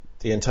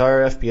The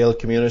entire FPL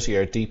community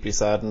are deeply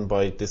saddened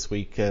by this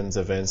weekend's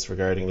events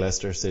regarding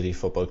Leicester City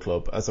Football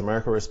Club. As a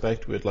mark of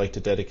respect, we would like to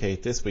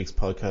dedicate this week's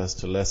podcast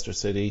to Leicester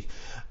City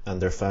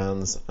and their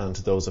fans and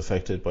to those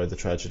affected by the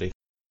tragedy.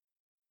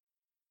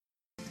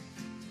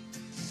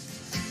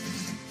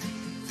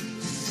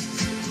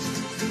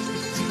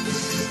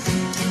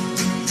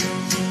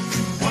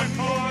 One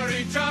for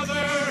each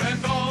other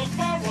and all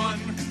for one.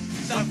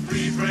 The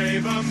three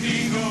brave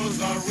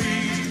amigos are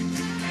we.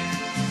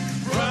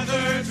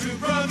 Brother to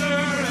brother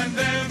and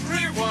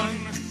everyone,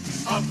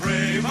 a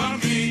brave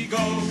amigo.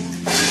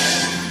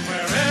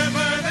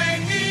 Wherever they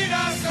need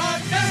us, our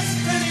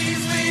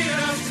destinies lead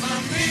us.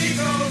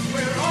 Amigos,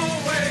 we're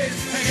always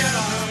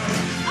together.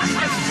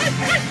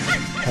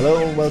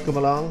 Hello and welcome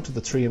along to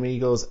the Three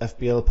Amigos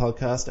FPL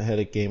podcast ahead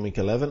of Game Week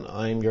 11.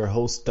 I'm your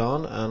host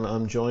Don and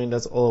I'm joined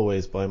as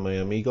always by my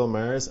amigo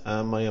Mars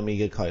and my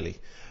amiga Kylie.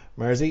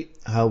 Marzi,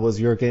 how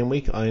was your game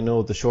week? I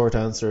know the short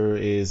answer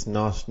is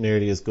not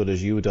nearly as good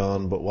as you,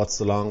 Don, but what's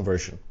the long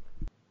version?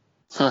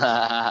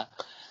 I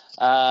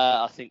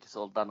think it's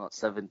all done at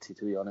 70,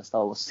 to be honest. I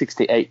was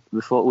 68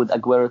 before with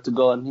Aguero to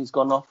go and he's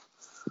gone off.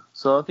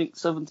 So I think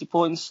 70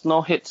 points,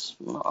 no hits.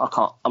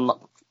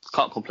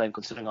 Can't complain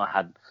considering I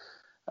had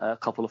a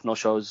couple of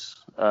no-shows,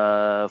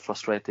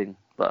 frustrating.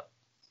 But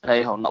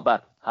hey, not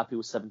bad. Happy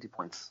with 70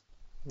 points.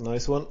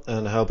 Nice one.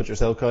 And how about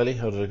yourself, Kylie?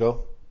 How did it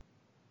go?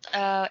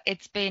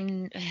 It's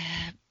been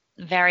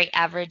very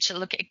average.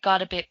 Look, it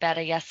got a bit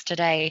better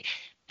yesterday,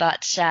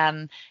 but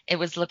it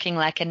was looking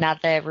like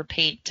another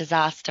repeat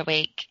disaster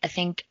week. I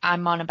think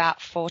I'm on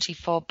about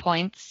 44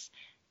 points,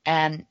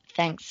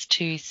 thanks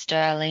to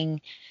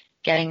Sterling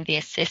getting the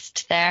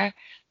assist there.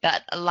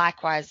 But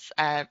likewise,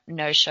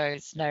 no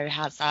shows, no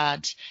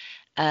Hazard,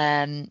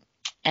 and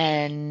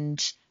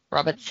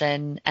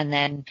Robertson, and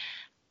then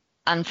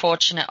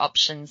unfortunate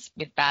options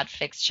with bad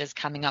fixtures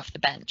coming off the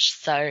bench.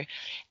 So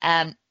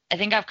I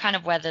think I've kind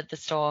of weathered the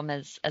storm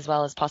as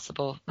well as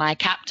possible. My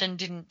captain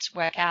didn't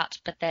work out,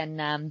 but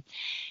then,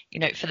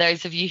 for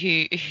those of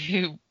you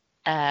who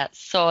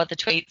saw the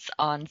tweets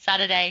on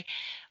Saturday,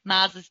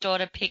 Mars's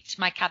daughter picked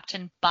my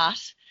captain,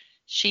 but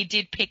she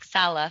did pick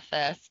Salah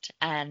first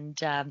and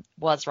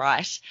was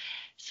right.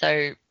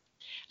 So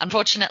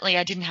unfortunately,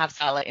 I didn't have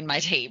Salah in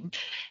my team,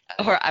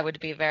 or I would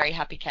be a very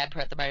happy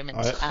camper at the moment.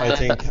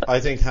 I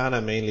think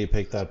Hannah mainly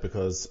picked that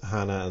because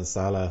Hannah and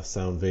Salah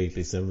sound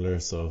vaguely similar,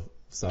 so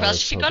Salah's well,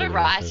 she got it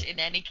right too. In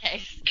any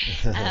case.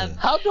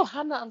 How do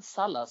Hannah and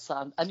Salah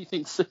sound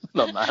anything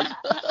similar, man?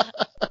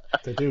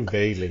 They do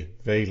vaguely.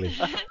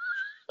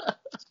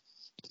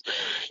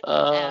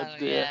 Oh,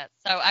 dear. Yeah.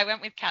 So I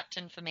went with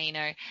captain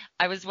Firmino.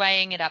 I was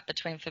weighing it up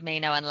between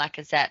Firmino and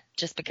Lacazette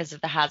just because of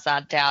the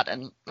Hazard doubt,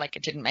 and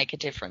it didn't make a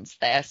difference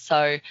there.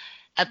 So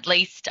at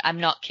least I'm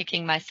not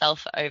kicking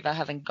myself over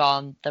having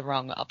gone the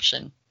wrong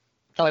option.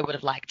 Though I would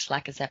have liked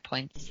Lacazette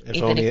points, if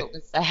it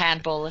was a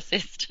handball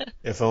assist.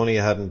 If only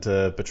you hadn't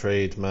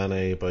betrayed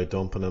Mane by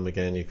dumping him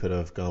again, you could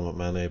have gone with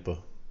Mane, but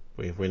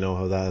we know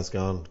how that has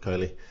gone,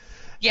 Kylie.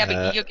 Yeah,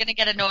 but you're going to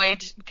get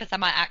annoyed because I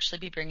might actually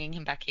be bringing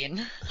him back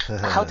in.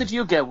 How did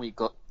your game week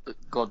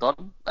go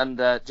Don? And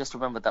just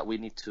remember that we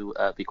need to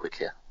be quick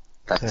here.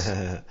 Thanks.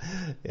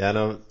 Yeah,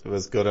 no, it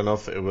was good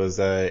enough. It was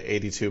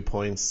 82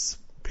 points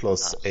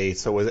plus 8.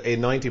 So it was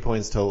 90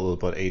 points total,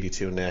 but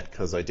 82 net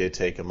because I did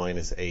take a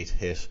 -8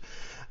 hit.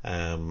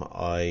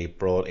 I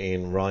brought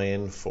in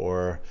Ryan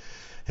for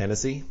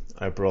Hennessy.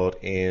 I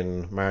brought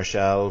in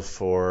Martial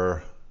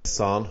for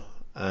Son.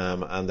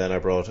 And then I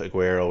brought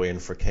Aguero in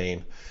for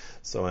Kane.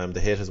 So the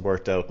hit has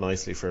worked out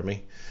nicely for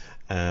me.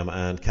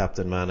 And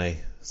Captain Mane.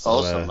 So,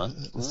 awesome,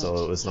 man.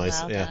 So it was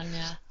nice. Well done,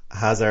 yeah.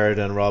 Hazard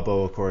and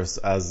Robbo, of course,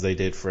 as they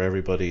did for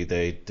everybody,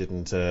 they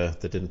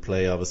didn't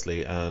play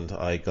obviously, and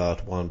I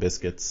got Juan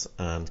Biscuits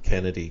and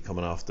Kennedy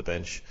coming off the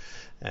bench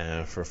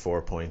for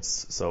 4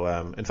 points. So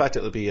in fact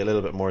it'll be a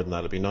little bit more than that.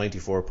 It'll be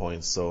 94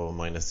 points, so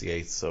minus the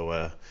 8.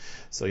 So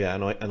yeah,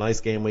 a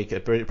nice game week.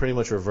 It pretty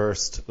much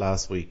reversed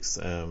last week's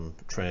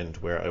trend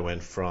where I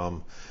went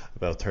from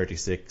about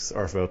 36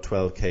 or about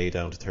 12k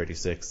down to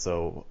 36.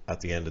 So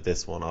at the end of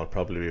this one I'll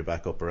probably be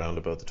back up around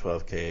about the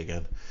 12k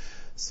again.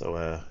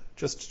 So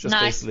just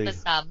nice basically, for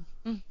some.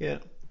 yeah,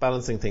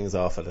 balancing things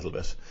off a little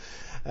bit.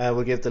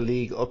 We'll give the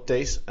league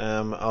update.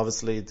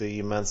 Obviously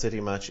the Man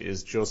City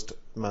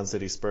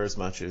Spurs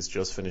match is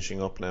just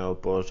finishing up now,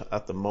 but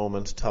at the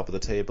moment top of the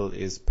table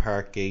is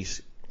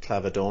Parkgate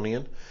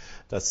Claverdonian.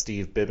 That's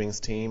Steve Bibbing's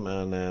team,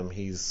 and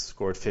he's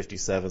scored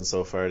 57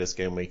 so far this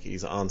game week.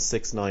 He's on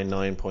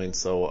 699 points,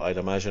 so I'd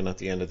imagine at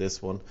the end of this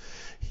one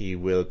he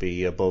will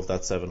be above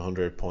that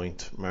 700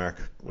 point mark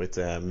with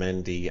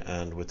Mendy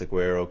and with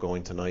Aguero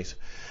going tonight.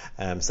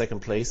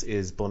 Second place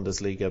is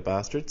Bundesliga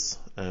Bastards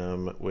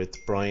with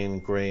Brian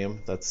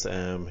Graham. That's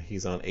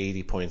he's on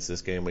 80 points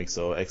this game week,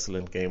 so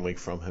excellent game week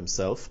from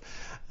himself.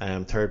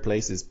 Third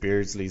place is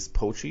Beardsley's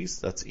Poachies.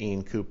 That's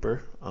Ian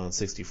Cooper on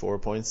 64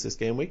 points this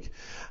game week.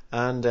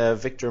 And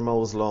Victor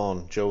Mo's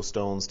Lawn, Joe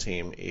Stone's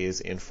team,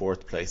 is in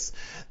fourth place.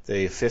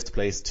 The fifth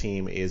place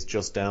team is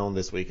just down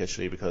this week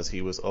actually, because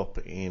he was up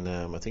in,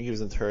 I think he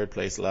was in third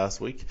place last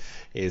week,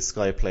 is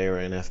Sky Player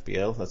in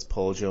FBL. That's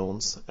Paul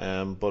Jones.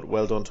 But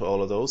well done to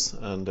all of those,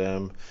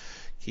 and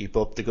keep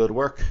up the good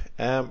work.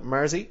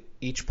 Marzi,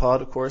 each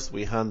pod, of course,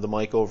 we hand the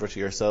mic over to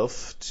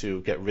yourself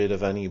to get rid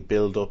of any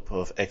build-up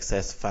of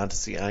excess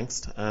fantasy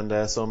angst.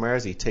 And so,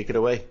 Marzi, take it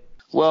away.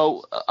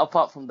 Well,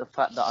 apart from the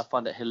fact that I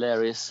find it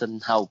hilarious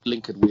and how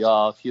blinkered we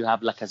are, if you have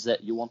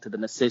Lacazette, you wanted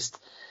an assist.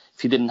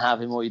 If you didn't have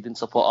him or you didn't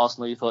support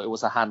Arsenal, you thought it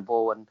was a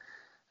handball and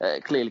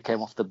it clearly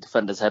came off the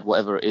defender's head,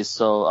 whatever it is.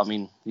 So, I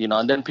mean,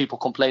 and then people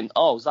complain,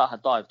 oh,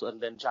 Zaha dived. And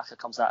then Xhaka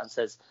comes out and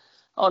says,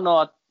 oh,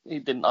 no, he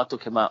didn't. I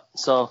took him out.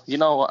 So,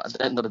 at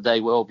the end of the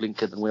day, we're all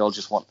blinkered and we all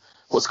just want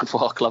what's good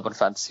for our club and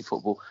fantasy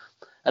football.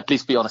 At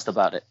least be honest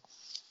about it.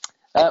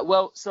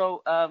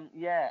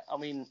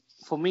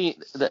 For me,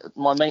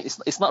 my main,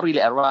 it's not really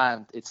a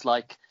rant. It's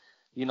like,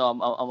 I'm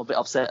a bit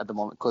upset at the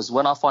moment because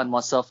when I find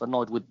myself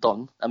annoyed with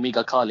Don,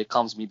 Amiga Kylie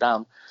calms me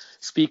down,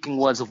 speaking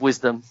words of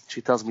wisdom. She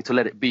tells me to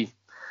let it be.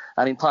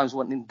 And in times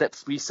when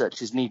in-depth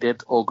research is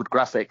needed or good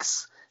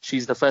graphics,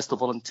 she's the first to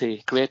volunteer,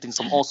 creating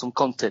some awesome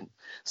content.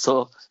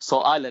 So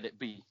I let it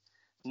be.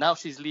 Now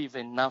she's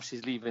leaving,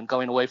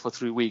 going away for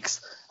 3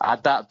 weeks. I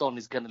doubt Don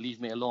is going to leave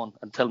me alone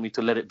and tell me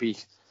to let it be.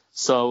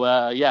 So,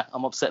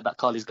 I'm upset that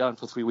Carly's going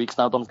for 3 weeks.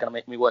 Now Don's going to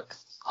make me work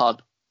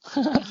hard.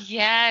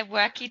 Yeah,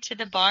 work you to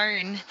the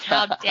bone.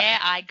 How dare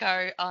I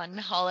go on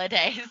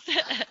holidays?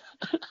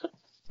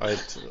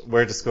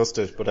 We're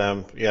disgusted, but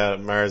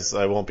Mars,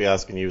 I won't be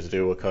asking you to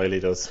do what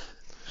Kylie does.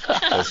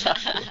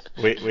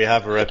 We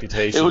have a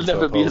reputation. It will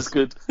never be as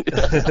good.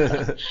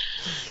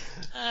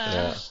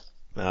 Yeah.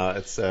 No,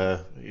 it's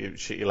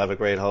you'll have a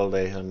great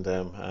holiday, and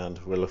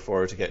we'll look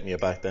forward to getting you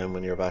back then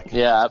when you're back.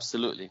 Yeah,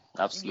 absolutely.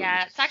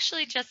 Yeah, it's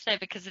actually just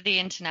because of the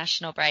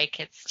international break.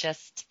 It's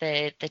just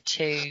the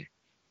 2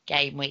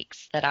 game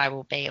weeks that I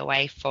will be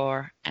away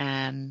for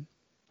on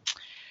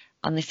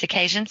this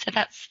occasion, so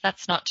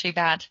that's not too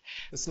bad.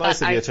 It's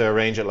nice of you to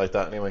arrange it like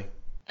that, anyway.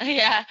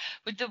 Yeah,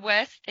 but the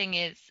worst thing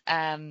is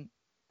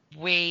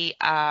we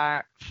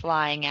are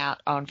flying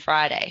out on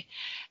Friday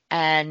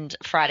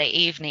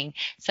evening,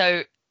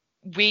 so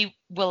we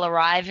will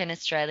arrive in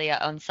Australia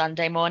on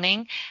Sunday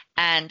morning,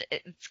 and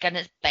it's going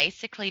to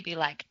basically be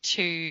like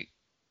 2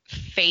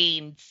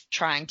 fiends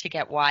trying to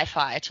get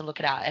Wi-Fi to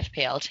look at our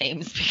FPL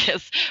teams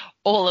because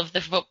all of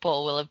the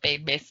football will have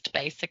been missed,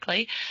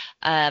 basically.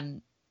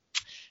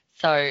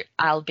 So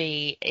I'll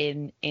be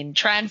in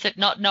transit,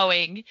 not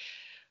knowing,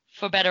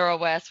 for better or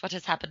worse, what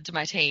has happened to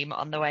my team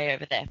on the way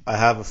over there. I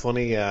have a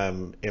funny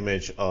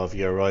image of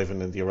you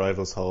arriving in the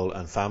arrivals hall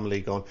and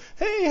family going,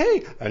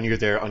 hey, and you're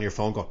there on your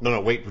phone going,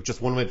 no, wait,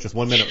 just 1 minute,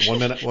 1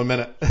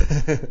 minute.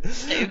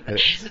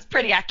 It's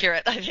pretty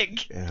accurate, I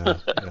think. Yeah.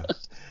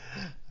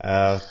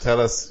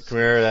 Tell us, come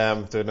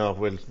here,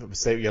 we'll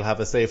say you'll have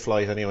a safe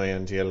flight anyway,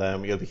 and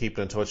you'll be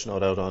keeping in touch, no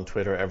doubt, on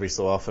Twitter every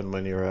so often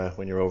when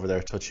you're over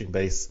there touching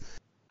base.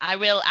 I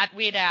will at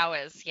weird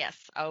hours. Yes,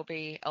 I'll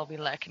be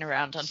lurking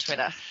around on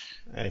Twitter.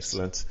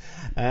 Excellent.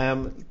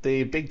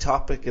 The big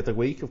topic of the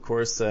week, of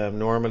course,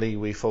 normally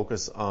we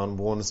focus on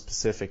one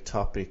specific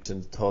topic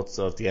in the thoughts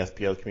of the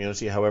FPL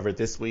community. However,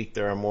 this week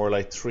there are more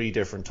like 3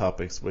 different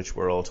topics which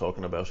we're all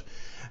talking about.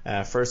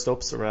 First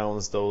up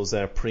surrounds those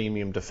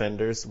premium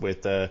defenders,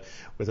 with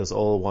us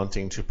all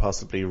wanting to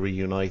possibly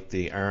reunite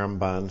the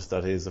armband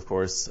that is, of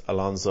course,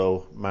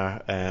 Alonso,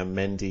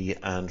 Mendy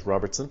and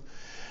Robertson.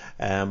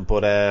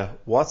 But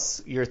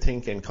what's your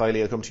thinking?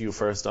 Kylie, I'll come to you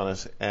first on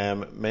it.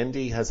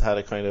 Mendy has had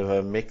a kind of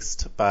a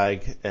mixed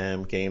bag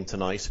game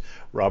tonight.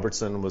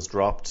 Robertson was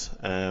dropped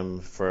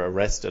for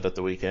arrested at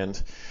the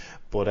weekend.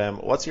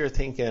 But what's your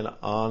thinking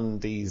on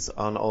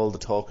all the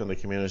talk in the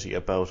community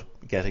about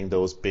getting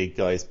those big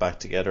guys back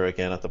together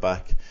again at the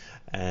back?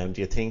 Do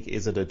you think,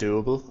 is it a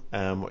doable?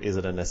 Is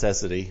it a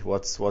necessity?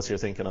 What's your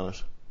thinking on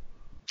it?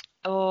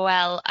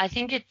 Well, I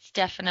think it's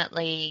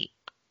definitely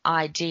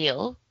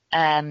ideal.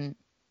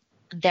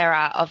 There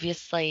are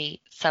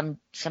obviously some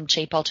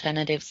cheap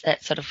alternatives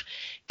that sort of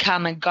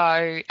come and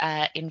go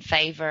in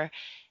favour,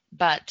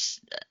 but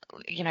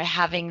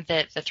having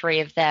the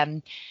 3 of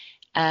them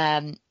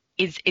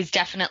is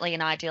definitely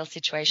an ideal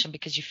situation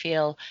because you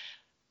feel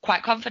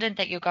quite confident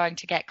that you're going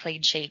to get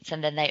clean sheets,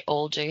 and then they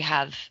all do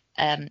have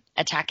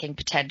attacking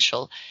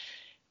potential.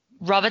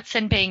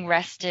 Robertson being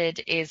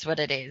rested is what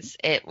it is.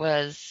 It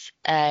was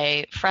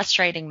a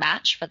frustrating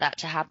match for that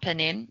to happen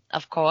in,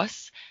 of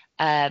course.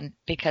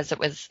 Because it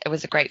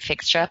was a great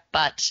fixture,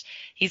 but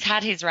he's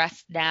had his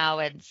rest now,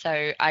 and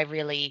so I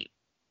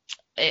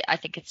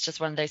think it's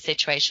just one of those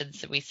situations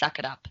that we suck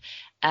it up.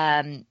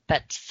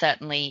 But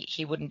certainly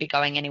he wouldn't be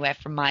going anywhere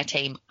from my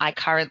team. I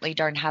currently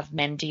don't have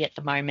Mendy at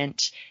the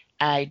moment.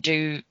 I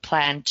do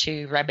plan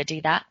to remedy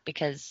that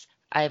because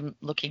I'm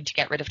looking to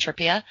get rid of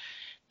Trippier.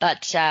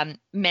 But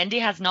Mendy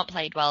has not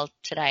played well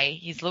today.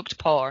 He's looked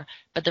poor,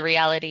 but the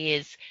reality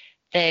is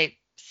the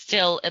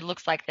still, it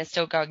looks like they're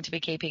still going to be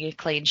keeping a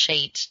clean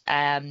sheet.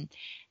 And,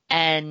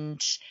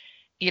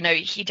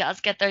 he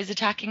does get those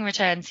attacking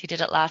returns. He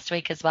did it last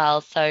week as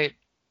well. So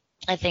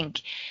I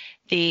think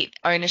the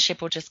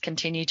ownership will just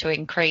continue to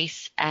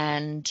increase.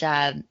 And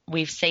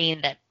we've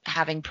seen that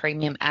having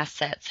premium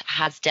assets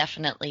has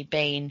definitely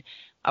been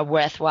a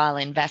worthwhile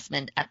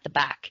investment at the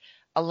back.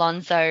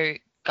 Alonso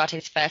got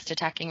his first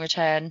attacking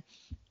return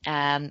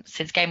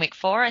since game week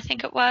 4, I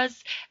think it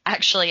was,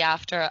 actually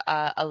after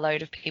a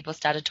load of people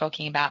started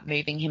talking about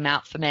moving him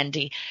out for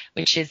Mendy,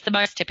 which is the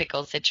most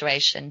typical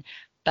situation.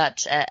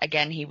 But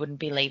again, he wouldn't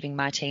be leaving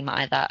my team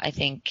either. I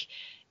think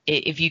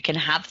if you can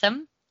have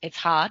them, it's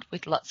hard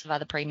with lots of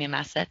other premium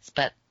assets,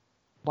 but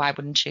why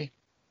wouldn't you?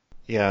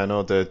 Yeah, I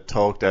know the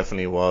talk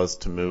definitely was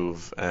to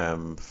move,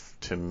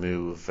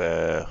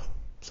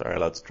 sorry,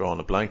 lads, drawing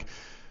a blank.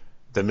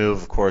 The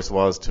move, of course,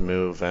 was to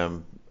move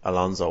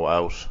Alonso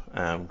out,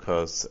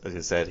 because, as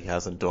you said, he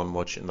hasn't done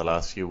much in the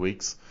last few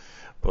weeks.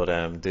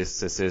 But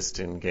this assist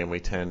in game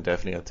week 10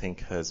 definitely, I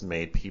think, has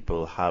made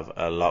people have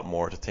a lot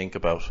more to think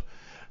about.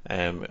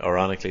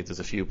 Ironically, there's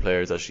a few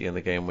players actually in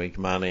the game week,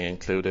 Mane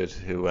included,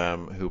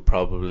 who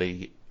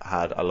probably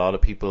had a lot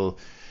of people,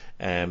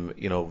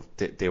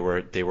 they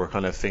were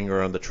kind of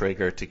finger on the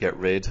trigger to get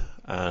rid,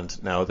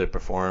 and now they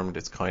performed.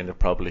 It's kind of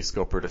probably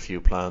scuppered a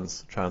few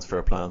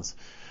transfer plans.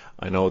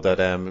 I know that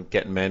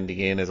getting Mendy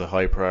in is a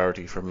high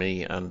priority for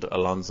me, and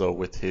Alonso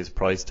with his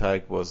price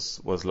tag was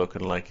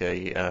looking like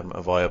a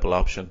viable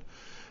option.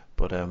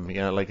 But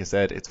like I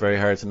said, it's very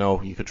hard to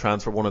know. You could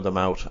transfer one of them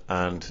out,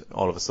 and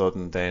all of a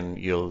sudden, then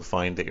you'll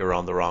find that you're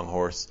on the wrong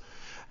horse.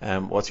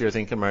 What's your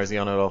thinking,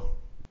 Marziano, at all?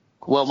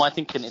 Well, my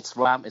thinking, it's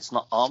ram, it's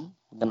not arm.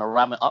 I'm gonna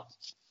ram it up.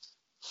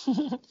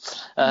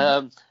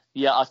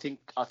 Yeah, I think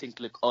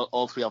look,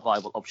 all three are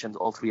viable options.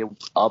 All three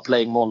are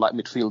playing more like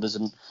midfielders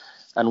and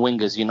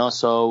wingers,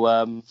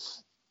 So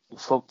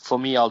for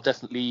me, I'll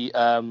definitely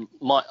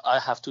I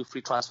have 2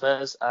 free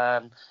transfers,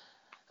 and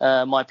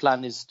my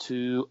plan is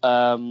to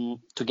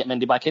get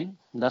Mendy back in.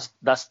 That's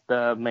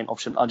the main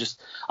option.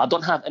 I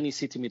don't have any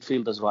City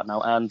midfielders right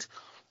now, and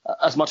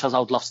as much as I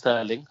would love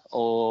Sterling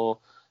or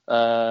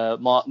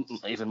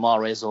even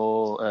Mahrez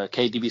or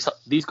KDB,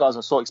 these guys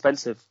are so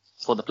expensive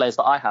for the players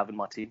that I have in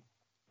my team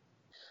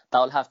that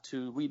I'll have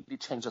to really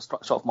change the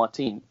structure of my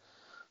team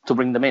to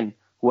bring them in.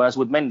 Whereas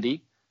with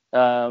Mendy,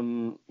 I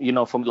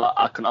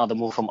can either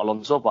move from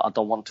Alonso, but I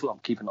don't want to. I'm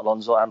keeping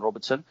Alonso and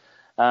Robertson,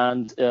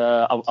 and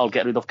I'll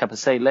get rid of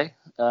Kabasele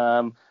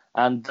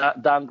and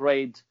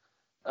downgrade.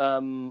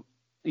 I've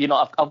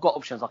got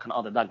options I can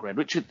either downgrade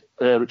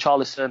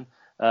Richarlison,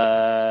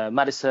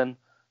 Maddison.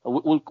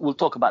 We'll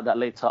talk about that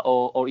later,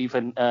 or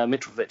even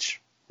Mitrovic,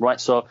 right?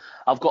 So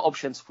I've got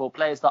options for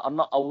players that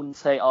I wouldn't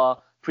say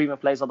are premium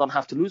players I don't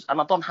have to lose, and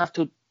I don't have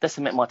to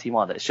decimate my team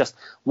either. It's just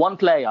one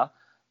player.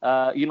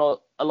 A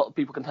lot of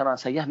people can turn around and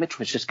say, yeah,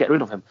 Mitrovic, just get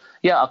rid of him.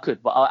 Yeah, I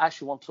could, but I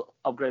actually want to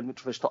upgrade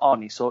Mitrovic to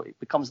Arnie. So it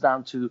becomes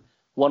down to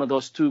one of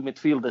those 2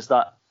 midfielders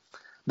that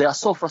they are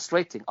so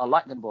frustrating. I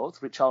like them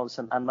both,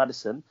 Richarlison and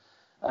Maddison.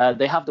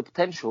 They have the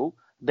potential.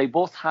 They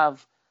both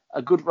have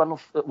a good run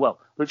of,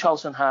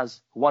 Richarlison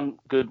has one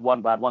good,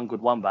 one bad, one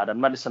good, one bad, and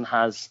Maddison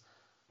has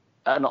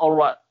an all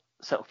right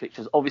set of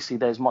fixtures. Obviously,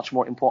 there's much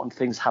more important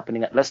things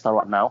happening at Leicester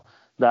right now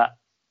that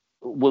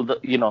will,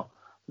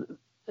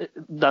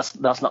 that's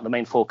not the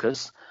main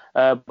focus.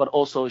 But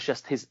also it's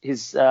just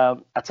his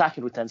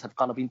attacking returns have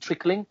kind of been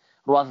trickling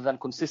rather than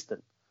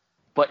consistent.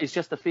 But it's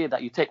just the fear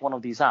that you take one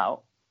of these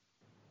out.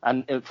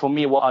 And for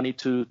me, what I need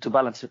to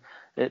balance it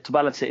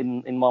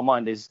in my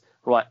mind is,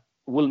 right,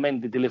 will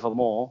Mendy deliver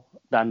more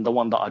than the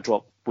one that I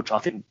drop, which I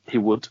think he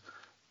would.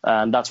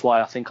 And that's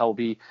why I think I'll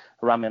be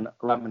ramming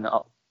it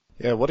up.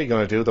 Yeah, what are you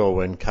going to do though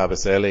when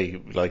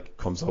Kabasele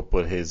comes up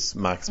with his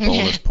max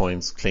bonus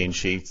points, clean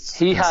sheets,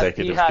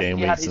 consecutive game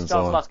weeks and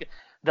so on?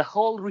 The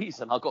whole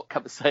reason I got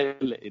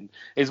Kabasele in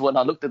is when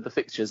I looked at the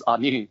fixtures, I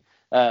knew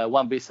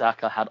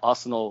Wan-Bissaka had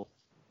Arsenal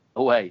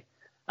away,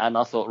 and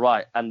I thought,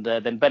 right, and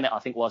then Bennett I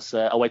think was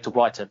away to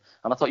Brighton,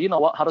 and I thought, you know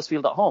what,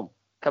 Huddersfield at home,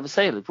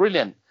 Kabasele,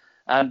 brilliant.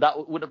 And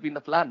that would have been the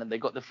plan, and they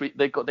got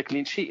the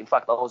clean sheet. In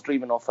fact, I was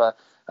dreaming of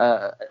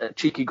a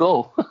cheeky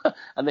goal,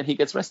 and then he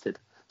gets rested.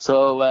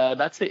 So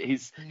that's it.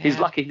 He's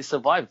lucky he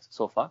survived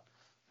so far.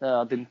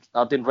 I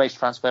didn't race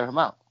transfer him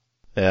out.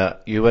 Yeah,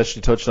 you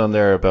actually touched on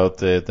there about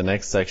the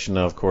next section.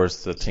 Of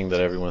course, the thing that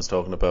everyone's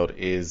talking about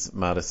is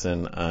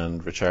Maddison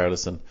and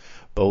Richarlison.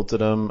 Both of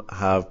them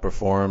have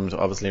performed.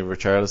 Obviously,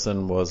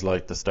 Richarlison was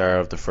like the star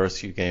of the first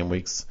few game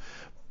weeks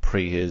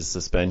pre his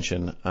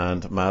suspension,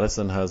 and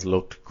Maddison has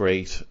looked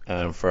great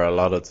for a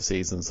lot of the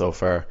season so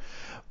far.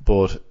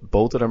 But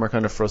both of them are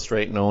kind of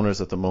frustrating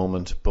owners at the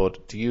moment.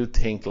 But do you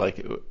think,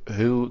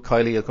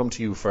 Kylie, I'll come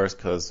to you first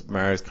because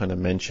Mars kind of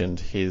mentioned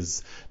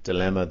his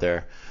dilemma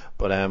there.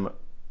 But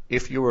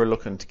if you were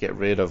looking to get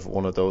rid of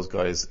one of those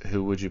guys,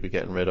 who would you be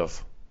getting rid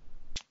of?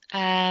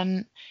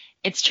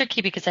 It's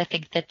tricky because I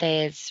think that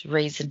there's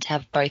reason to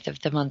have both of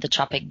them on the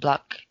chopping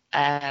block.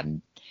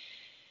 I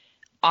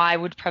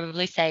would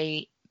probably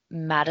say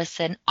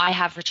Maddison. I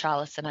have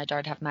Richarlison. I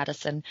don't have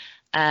Maddison.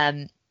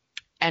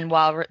 And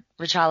while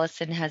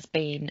Richarlison has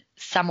been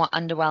somewhat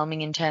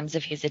underwhelming in terms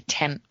of his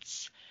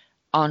attempts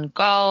on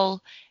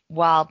goal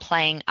while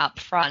playing up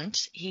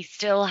front, he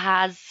still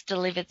has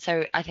delivered.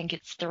 So I think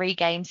it's 3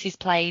 games he's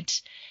played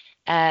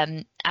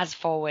as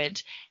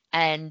forward,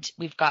 and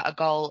we've got a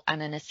goal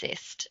and an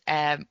assist,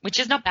 which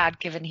is not bad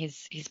given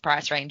his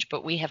price range,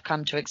 but we have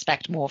come to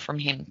expect more from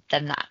him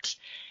than that.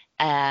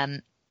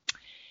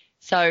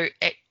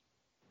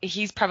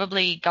 He's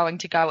probably going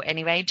to go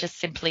anyway, just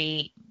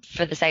simply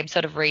for the same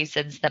sort of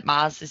reasons that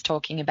Mars is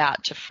talking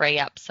about, to free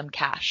up some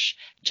cash,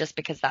 just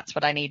because that's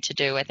what I need to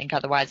do. I think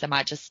otherwise I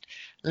might just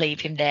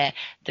leave him there.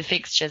 The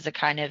fixtures are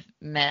kind of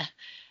meh.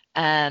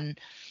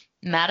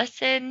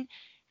 Maddison,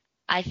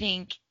 I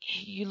think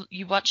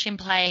you watch him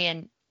play,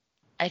 and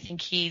I think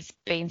he's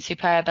been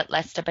superb at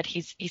Leicester, but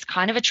he's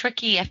kind of a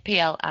tricky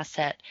FPL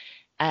asset.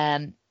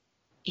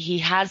 He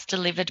has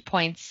delivered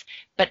points,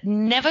 but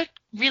never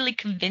really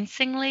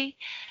convincingly.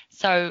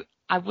 So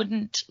I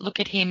wouldn't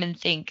look at him and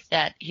think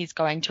that he's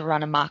going to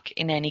run amok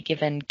in any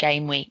given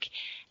game week.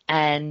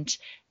 And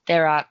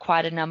there are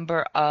quite a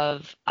number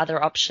of other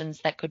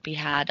options that could be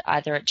had,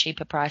 either at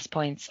cheaper price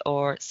points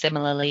or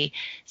similarly.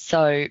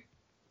 So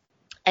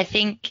I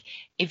think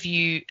if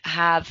you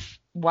have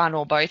one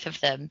or both of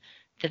them,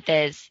 that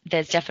there's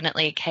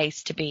definitely a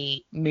case to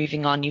be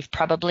moving on. You've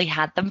probably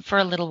had them for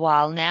a little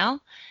while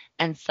now.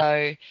 And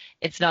so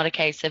it's not a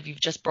case of you've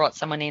just brought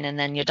someone in and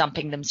then you're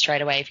dumping them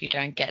straight away if you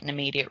don't get an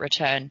immediate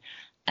return.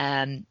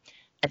 I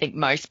think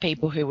most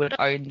people who would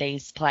own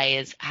these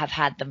players have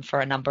had them for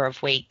a number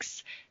of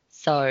weeks.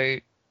 So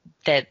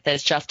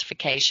there's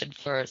justification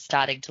for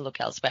starting to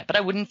look elsewhere. But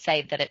I wouldn't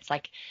say that it's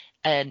like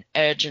an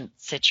urgent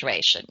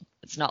situation.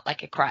 It's not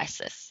like a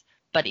crisis.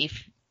 But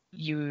if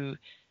you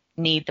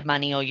need the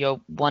money or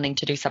you're wanting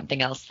to do something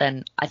else,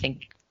 then I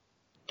think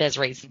there's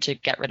reason to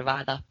get rid of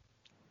either.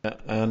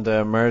 And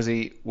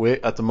Mersey,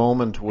 at the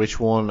moment, which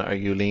one are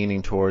you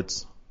leaning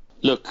towards?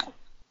 Look,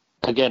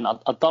 again, I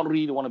don't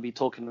really want to be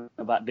talking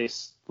about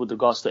this with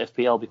regards to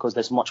FPL because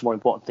there's much more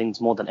important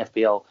things more than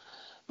FPL.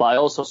 But I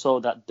also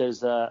saw that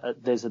there's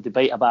a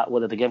debate about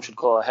whether the game should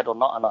go ahead or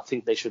not, and I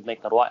think they should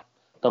make the right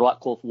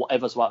call for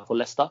whatever's right for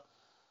Leicester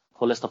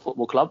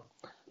Football Club.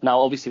 Now,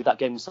 obviously, if that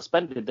game is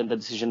suspended, then the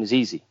decision is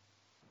easy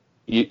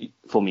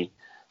for me.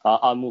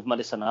 I'll move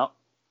Maddison out.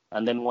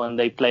 And then when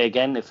they play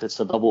again, if it's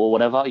a double or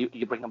whatever,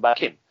 you bring them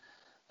back in.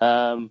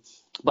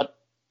 But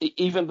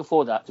even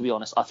before that, to be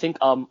honest, I think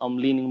I'm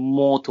leaning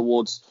more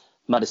towards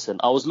Maddison.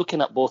 I was looking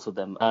at both of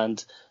them,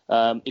 and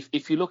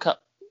if you look at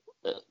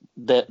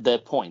their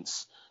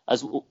points,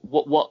 as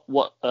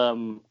what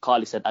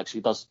Kylie said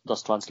actually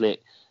does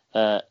translate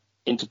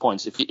into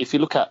points. If you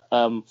look at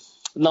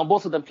now,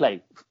 both of them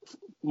play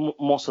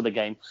most of the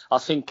game. I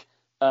think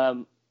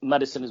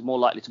Maddison is more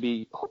likely to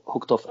be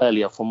hooked off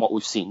earlier from what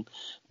we've seen.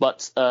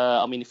 But,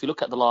 I mean, if you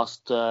look at the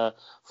last 4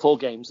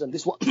 games, and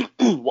this is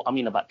what I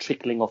mean about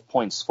trickling of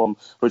points from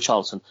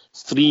Richarlison,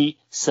 3,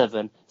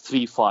 7,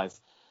 3, 5.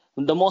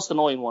 The most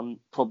annoying one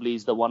probably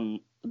is the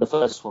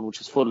first one, which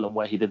is Fulham,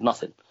 where he did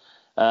nothing.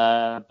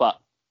 But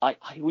I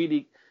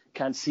really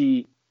can't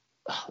see,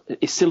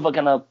 is Silva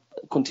going to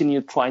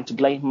continue trying to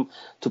play him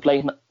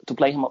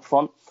up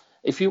front?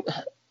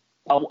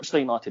 I watched the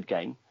United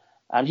game,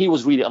 and he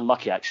was really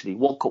unlucky, actually.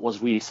 Walcott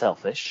was really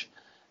selfish.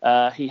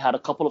 He had a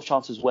couple of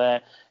chances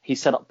where he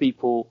set up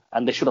people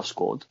and they should have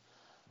scored,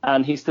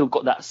 and he still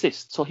got that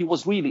assist. So he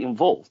was really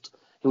involved.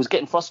 He was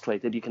getting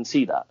frustrated. You can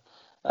see that.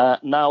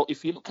 Now,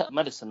 if you look at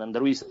Maddison, and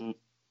the reason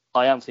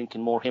I am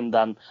thinking more him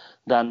than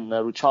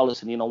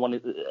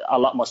Richarlison, I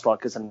like my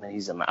strikers, and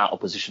he's an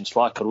out-of-position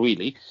striker,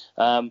 really.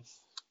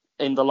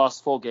 In the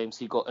last 4 games,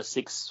 he got a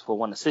 6 for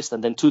 1 assist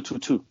and then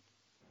 2-2-2.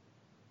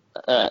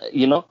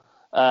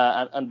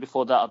 And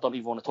before that, I don't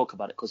even want to talk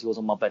about it because he was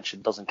on my bench.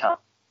 It doesn't count,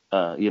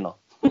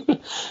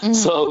 Mm-hmm.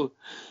 So,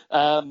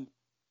 and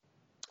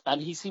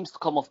he seems to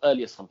come off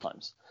earlier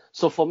sometimes.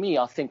 So for me,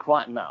 I think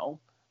right now,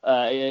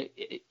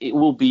 it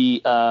will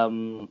be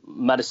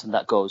Maddison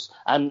that goes.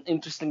 And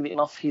interestingly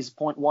enough, he's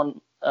 0.1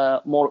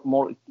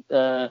 more.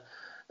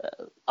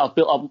 I've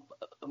built up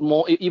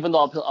more, even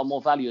though I've built up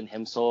more value in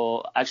him.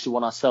 So actually,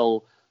 when I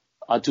sell,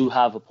 I do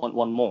have a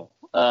 0.1 more,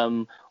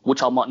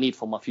 which I might need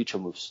for my future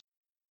moves.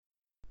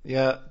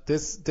 Yeah,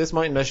 this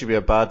mightn't actually be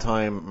a bad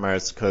time,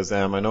 Mars, because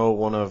I know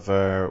one of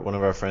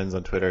our friends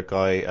on Twitter,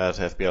 Guy at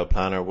FBL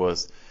Planner,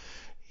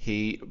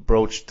 he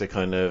broached the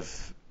kind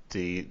of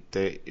the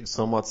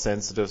somewhat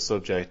sensitive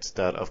subject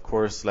that, of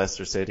course,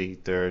 Leicester City,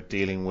 they're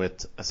dealing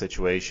with a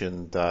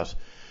situation that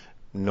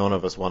none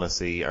of us want to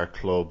see our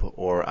club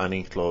or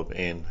any club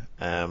in.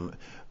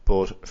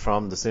 But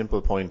from the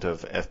simple point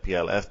of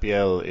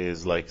FPL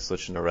is like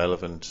such an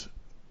irrelevant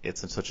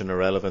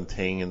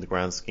thing in the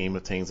grand scheme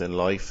of things in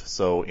life.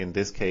 So in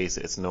this case,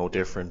 it's no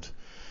different.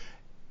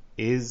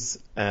 But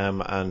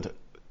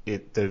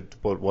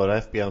what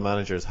FPL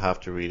managers have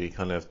to really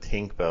kind of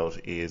think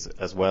about is,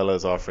 as well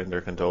as offering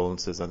their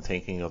condolences and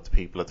thinking of the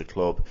people at the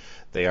club,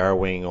 they are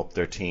weighing up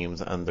their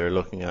teams, and they're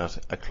looking at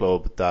a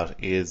club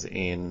that is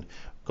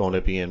going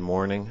to be in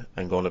mourning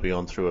and going to be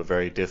on through a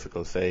very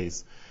difficult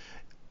phase.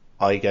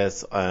 I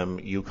guess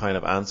you kind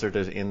of answered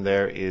it in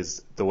there.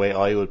 Is the way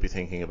I would be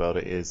thinking about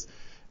it is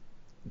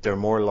they're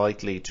more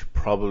likely to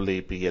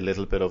probably be a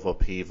little bit of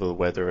upheaval,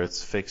 whether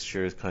it's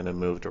fixtures kind of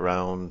moved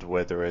around,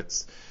 whether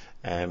it's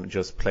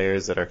just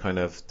players that are kind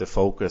of, the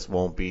focus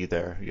won't be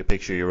there. You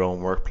picture your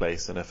own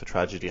workplace, and if a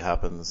tragedy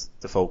happens,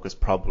 the focus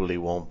probably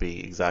won't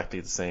be exactly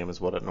the same as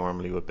what it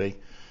normally would be.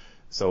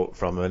 So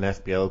from an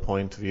FPL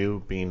point of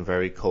view, being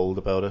very cold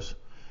about it,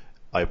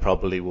 I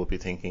probably will be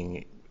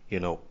thinking,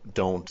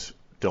 don't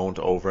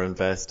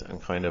overinvest,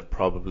 and kind of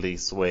probably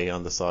sway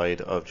on the side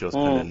of just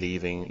kind of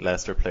leaving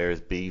Leicester players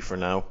be for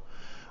now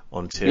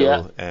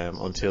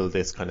until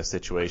this kind of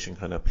situation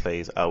kind of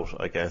plays out,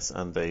 I guess,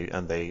 and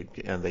they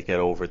get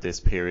over this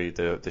period,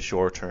 the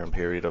short-term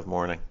period of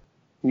mourning.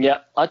 Yeah,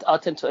 I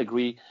tend to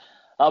agree.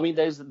 I mean,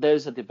 there's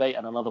a debate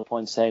and another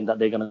point saying that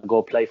they're going to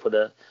go play for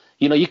the,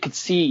 you could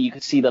see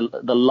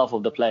the love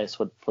of the players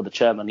for the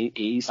chairman.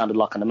 He sounded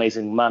like an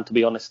amazing man, to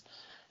be honest,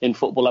 in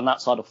football and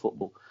outside of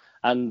football.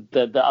 And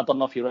I don't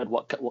know if you read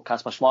what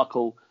Kasper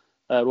Schmeichel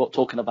wrote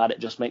talking about it.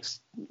 Just makes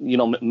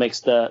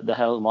the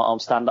hair on my arm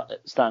stand.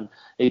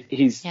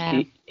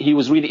 He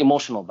was really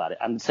emotional about it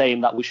and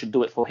saying that we should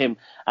do it for him.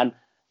 And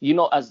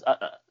as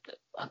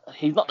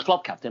he's not the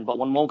club captain, but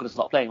when Morgan is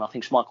not playing, I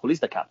think Schmeichel is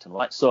the captain,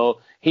 right?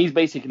 So he's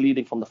basically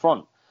leading from the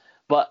front.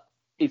 But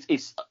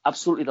it's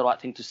absolutely the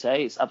right thing to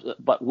say.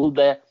 But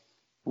will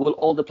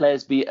all the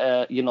players be?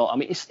 I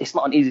mean, it's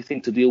not an easy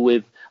thing to deal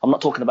with. I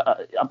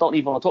don't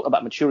even want to talk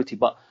about maturity,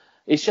 but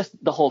it's just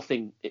the whole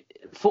thing.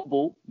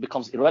 Football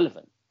becomes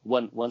irrelevant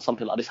when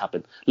something like this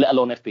happens, let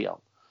alone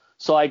FPL.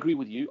 So I agree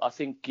with you. I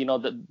think,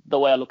 the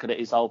way I look at it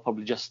is I'll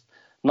probably just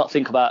not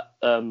think about,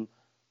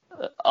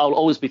 I'll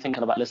always be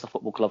thinking about Leicester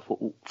Football Club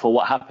for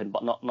what happened,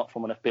 but not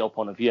from an FPL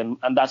point of view.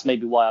 And that's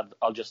maybe why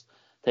I'll just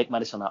take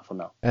Maddison out for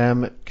now.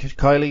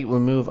 Kylie, we'll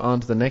move on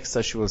to the next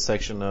sexual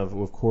section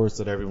of course,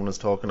 that everyone is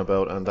talking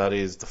about, and that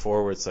is the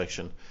forward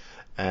section.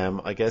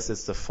 I guess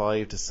it's the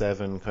 5 to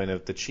 7 kind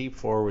of, the cheap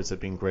forwards have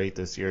been great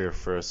this year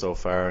for so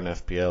far in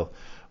FPL,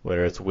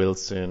 whether it's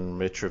Wilson,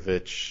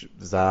 Mitrovic,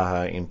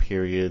 Zaha in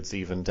periods,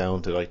 even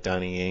down to like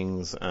Danny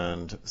Ings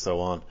and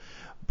so on.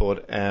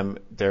 But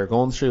they're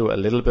going through a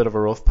little bit of a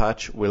rough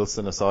patch,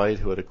 Wilson aside,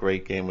 who had a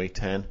great game week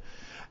 10.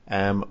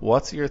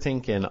 What's your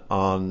thinking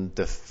on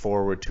the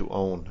forward to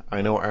own?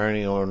 I know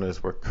Arnie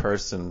owners were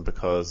cursing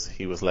because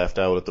he was left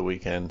out at the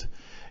weekend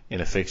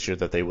in a fixture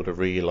that they would have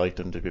really liked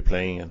him to be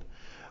playing in.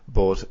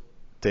 But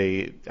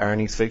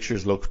Arnie's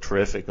fixtures look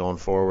terrific going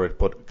forward.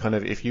 But kind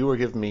of, if you were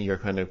giving me your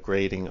kind of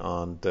grading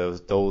on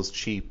those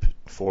cheap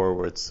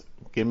forwards,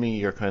 give me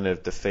your kind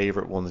of the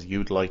favourite ones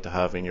you'd like to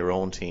have in your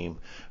own team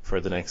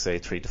for the next, say,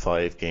 3 to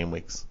 5 game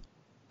weeks.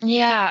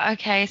 Yeah,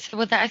 okay. So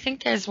I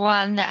think there's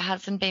one that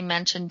hasn't been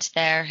mentioned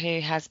there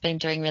who has been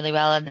doing really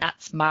well, and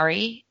that's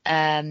Murray.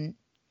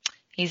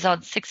 He's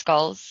on 6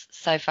 goals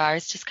so far.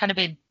 He's just kind of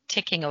been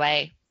ticking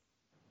away.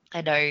 I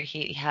know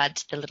he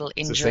had the little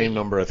injury. It's the same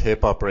number of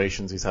hip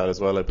operations he's had as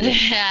well, I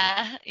believe.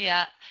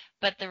 Yeah.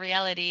 But the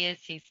reality is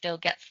he still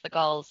gets the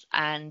goals,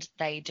 and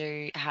they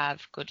do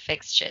have good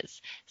fixtures.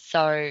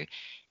 So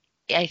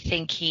I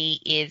think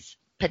he is,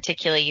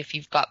 particularly if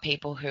you've got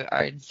people who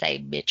own, say,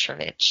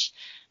 Mitrovic,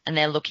 and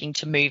they're looking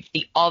to move,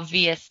 the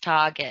obvious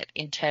target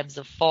in terms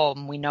of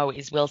form we know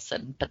is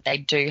Wilson, but they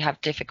do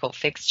have difficult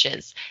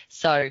fixtures.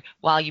 So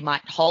while you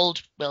might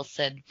hold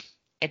Wilson,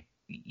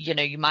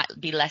 you might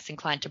be less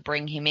inclined to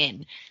bring him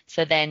in.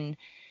 So then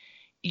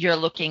you're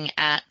looking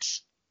at,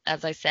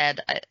 as I said,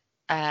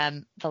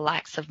 the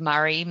likes of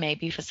Murray,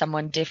 maybe for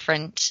someone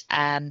different,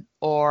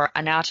 or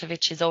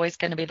Arnautovic is always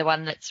going to be the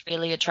one that's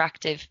really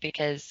attractive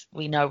because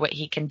we know what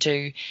he can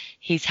do.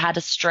 He's had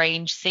a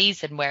strange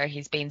season where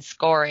he's been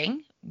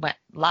scoring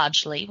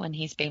largely when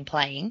he's been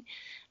playing,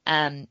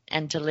 and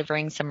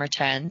delivering some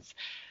returns,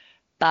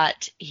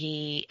 but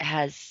he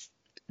has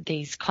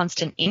these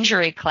constant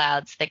injury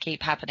clouds that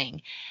keep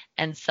happening.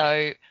 And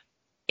so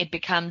it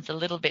becomes a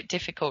little bit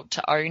difficult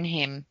to own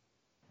him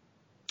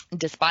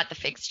despite the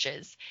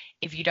fixtures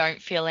if you don't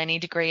feel any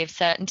degree of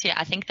certainty.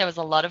 I think there was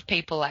a lot of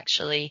people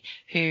actually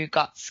who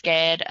got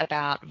scared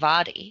about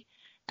Vardy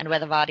and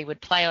whether Vardy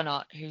would play or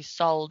not, who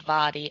sold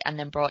Vardy and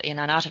then brought in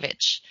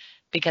Arnautovic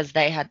because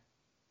they had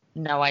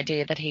no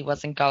idea that he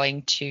wasn't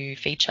going to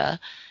feature.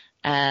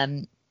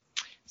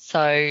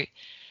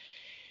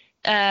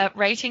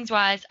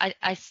 Ratings-wise,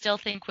 I still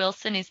think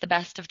Wilson is the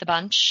best of the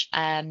bunch,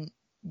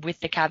 with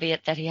the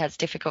caveat that he has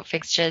difficult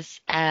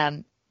fixtures.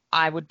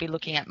 I would be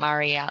looking at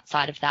Murray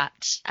outside of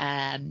that.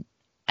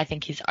 I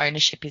think his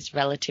ownership is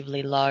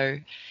relatively low.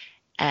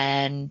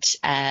 And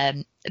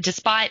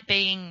despite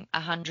being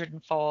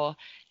 104,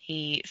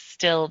 he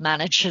still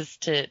manages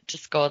to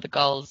score the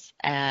goals.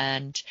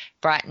 And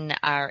Brighton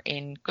are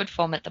in good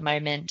form at the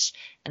moment,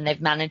 and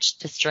they've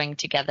managed to string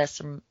together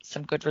some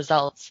good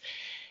results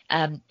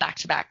back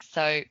to back.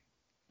 So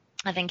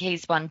I think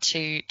he's one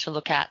to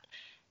look at,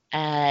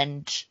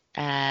 and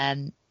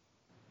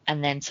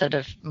then sort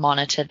of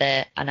monitor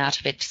the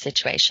Arnautovic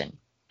situation,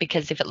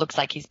 because if it looks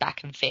like he's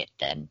back and fit,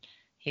 then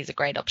he's a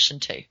great option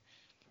too.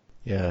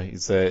 Yeah,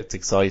 it's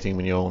exciting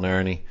when you own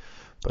Ernie.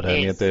 But It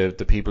yeah, is.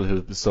 the people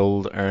who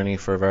sold Ernie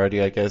for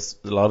Vardy, I guess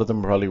a lot of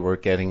them probably were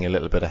getting a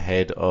little bit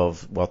ahead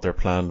of what their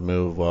planned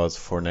move was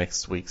for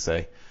next week,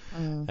 say.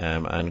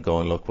 And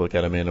going, look, we'll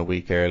get him in a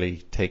week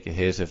early, take a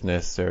hit if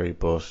necessary,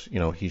 but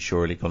he's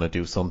surely going to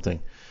do something.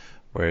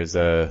 Whereas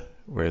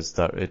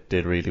that it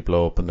did really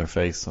blow up in their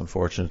face,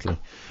 unfortunately.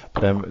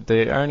 But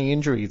the Arnie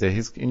injury,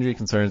 his injury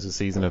concerns this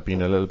season have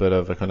been a little bit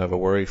of a kind of a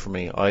worry for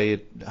me. I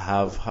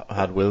have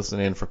had Wilson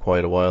in for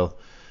quite a while.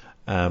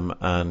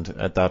 And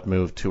that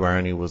move to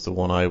Arnie was the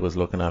one I was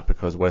looking at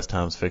because West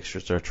Ham's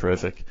fixtures are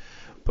terrific.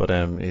 But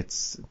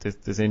it's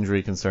this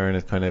injury concern.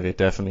 It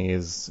definitely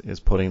is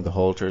putting the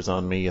halters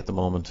on me at the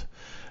moment.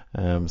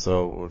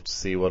 So we'll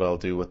see what I'll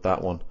do with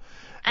that one.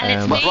 And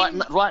it's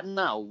But right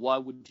now, why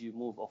would you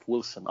move off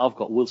Wilson? I've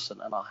got Wilson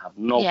and I have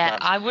no plans.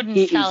 I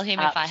wouldn't sell him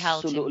if I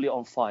held him. He's absolutely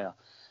on fire.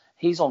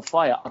 He's on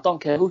fire. I don't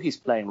care who he's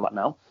playing right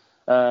now.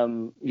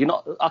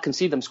 I can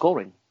see them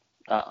scoring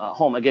at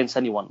home against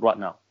anyone right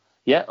now.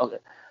 Yeah, okay.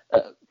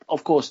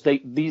 Of course,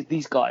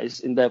 these guys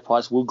in their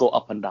price will go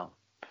up and down.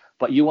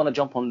 But you want to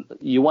jump on.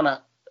 You want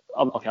to.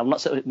 Okay, I'm not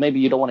saying maybe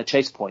you don't want to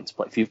chase points,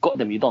 but if you've got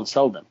them, you don't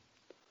sell them.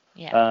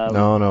 Yeah.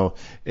 No.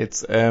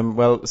 It's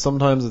well,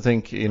 sometimes I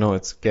think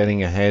it's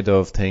getting ahead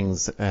of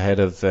things, ahead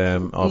of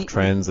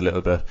trends a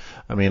little bit.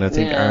 I mean, I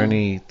think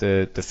Arnie,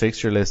 the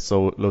fixture list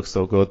looks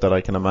so good that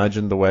I can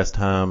imagine the West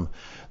Ham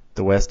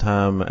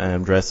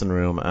dressing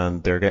room,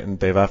 and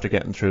they've after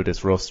getting through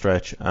this rough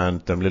stretch,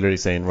 and them literally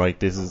saying, right,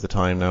 this is the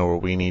time now where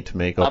we need to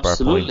make up our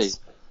points.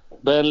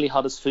 Burnley,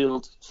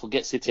 Huddersfield,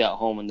 forget City at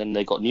home, and then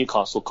they got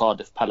Newcastle,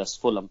 Cardiff, Palace,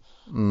 Fulham,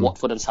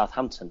 Watford, and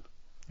Southampton.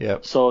 Yeah.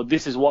 So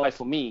this is why,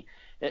 for me,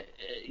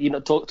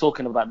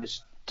 talking about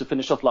this to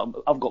finish off, like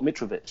I've got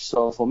Mitrovic.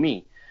 So for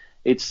me,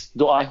 it's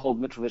do I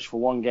hold Mitrovic for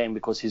one game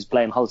because he's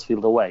playing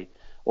Huddersfield away,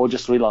 or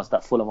just realise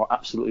that Fulham are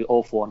absolutely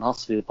awful, and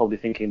Huddersfield probably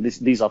thinking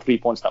these are 3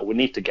 points that we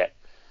need to get.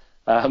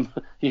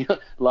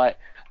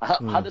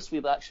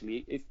 Huddersfield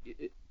actually, if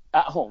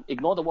at home,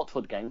 ignore the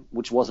Watford game,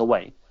 which was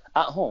away.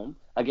 At home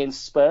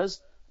against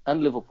Spurs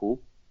and Liverpool,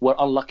 were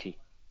unlucky.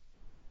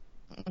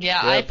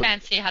 Yeah, I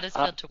fancy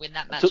Huddersfield to win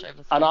that match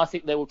over. And I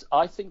think they will.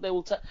 I think they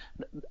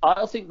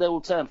will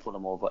turn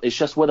Fulham over. It's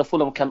just whether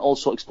Fulham can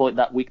also exploit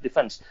that weak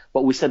defence.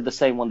 But we said the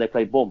same when they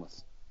played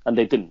Bournemouth, and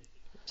they didn't.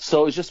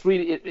 So it's just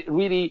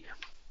really,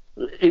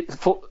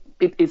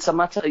 it's a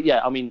matter.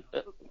 Yeah, I mean,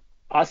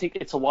 I think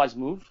it's a wise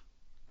move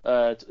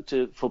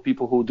for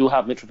people who do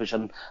have Mitrovic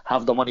and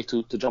have the money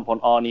to jump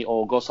on Arnie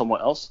or go somewhere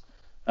else.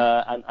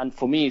 And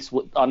for me,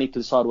 I need to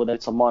decide whether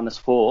it's a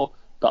 -4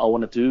 that I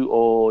want to do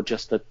or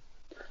just a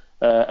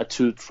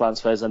 2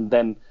 transfers and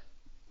then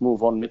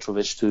move on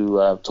Mitrovic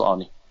to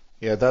Arnie.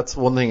 Yeah, that's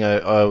one thing I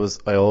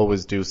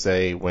always do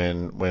say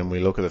when we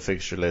look at the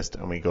fixture list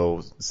and we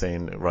go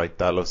saying, right,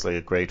 that looks like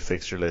a great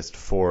fixture list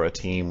for a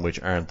team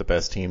which aren't the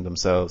best team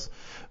themselves.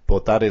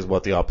 But that is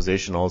what the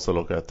opposition also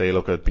look at. They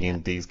look at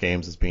these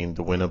games as being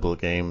the winnable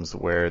games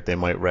where they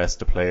might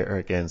rest a player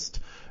against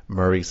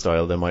Murray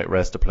style. They might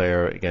rest a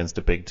player against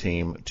a big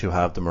team to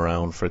have them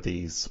around for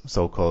these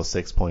so-called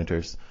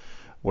 6-pointers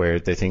where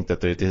they think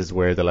that this is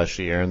where they'll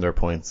actually earn their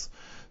points.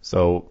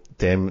 So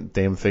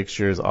them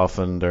fixtures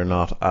often they're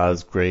not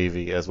as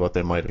gravy as what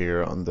they might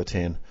appear on the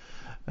tin.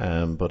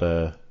 But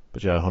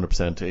yeah,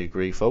 100% I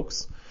agree,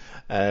 folks.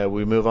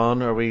 We move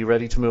on. Are we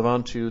ready to move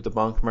on to the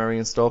Bonk, Murray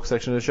and Stoke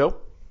section of the show?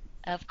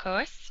 Of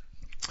course.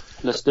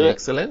 Let's do it.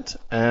 Excellent.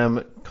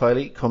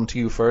 Kylie, come to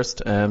you first.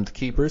 The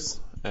keepers.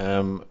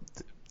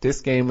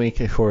 This game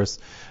week, of course,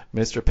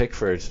 Mr.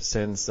 Pickford,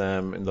 since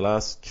in the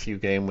last few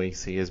game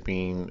weeks he has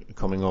been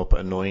coming up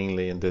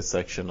annoyingly in this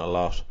section a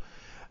lot.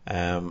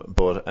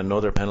 But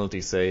another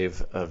penalty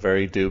save, a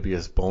very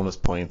dubious bonus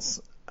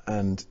points,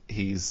 and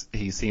he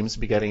seems to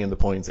be getting in the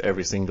points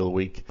every single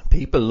week.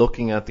 People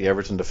looking at the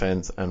Everton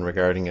defence and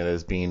regarding it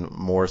as being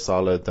more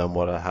solid than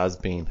what it has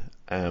been,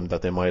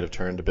 that they might have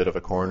turned a bit of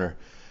a corner.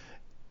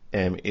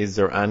 Is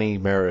there any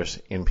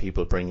merit in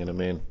people bringing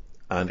him in?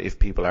 And if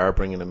people are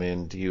bringing him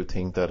in, do you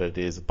think that it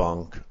is a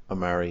Bonk, a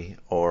Murray,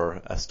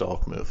 or a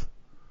Stoke move?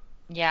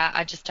 Yeah,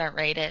 I just don't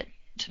rate it,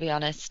 to be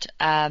honest.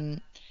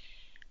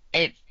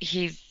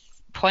 His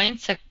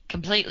points are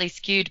completely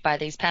skewed by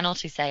these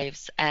penalty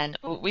saves, and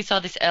we saw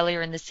this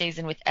earlier in the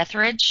season with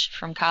Etheridge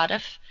from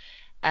Cardiff,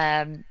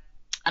 and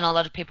a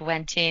lot of people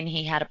went in.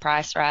 He had a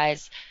price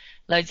rise.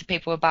 Loads of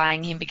people were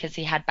buying him because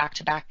he had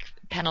back-to-back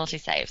penalty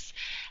saves.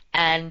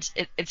 And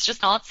it's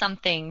just not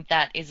something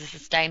that is a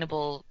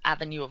sustainable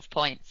avenue of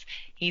points.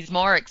 He's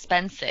more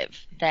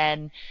expensive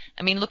than,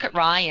 look at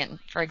Ryan,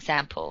 for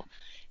example.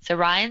 So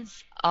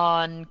Ryan's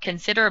on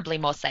considerably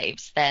more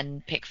saves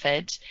than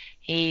Pickford.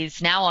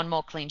 He's now on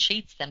more clean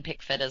sheets than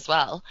Pickford as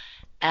well,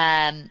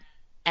 and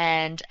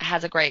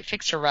has a great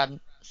fixture run.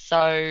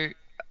 So,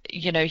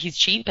 he's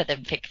cheaper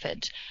than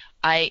Pickford.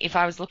 If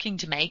I was looking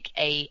to make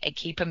a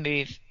keeper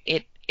move,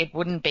 it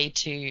wouldn't be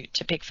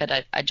to Pickford.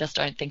 I just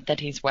don't think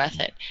that he's worth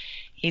it.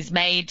 He's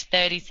made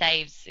 30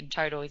 saves in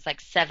total. He's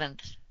like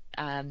 7th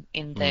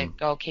in the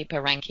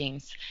goalkeeper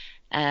rankings.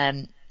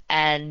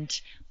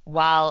 And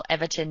while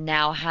Everton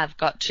now have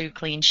got 2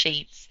 clean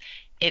sheets,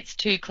 it's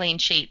 2 clean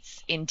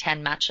sheets in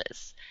 10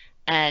 matches.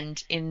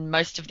 And in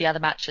most of the other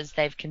matches,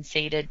 they've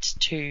conceded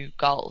 2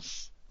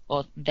 goals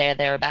or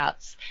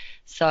thereabouts.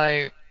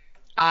 So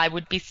I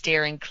would be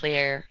steering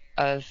clear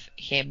of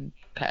him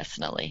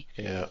personally.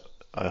 Yeah,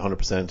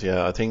 100%.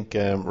 Yeah, I think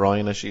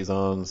Ryan, she's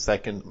on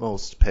second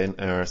most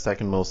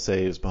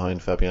saves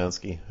behind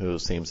Fabianski, who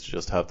seems to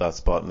just have that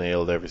spot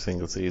nailed every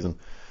single season.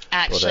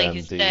 Actually,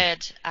 he's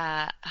third.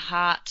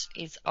 Hart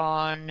is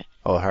on.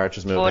 Oh, Hart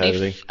just moved ahead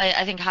of me.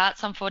 I think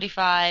Hart's on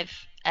 45.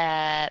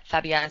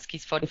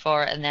 Fabianski's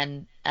 44, and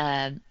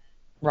then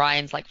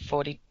Ryan's like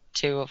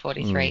 42 or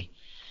 43.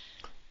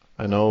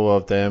 I know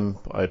of them.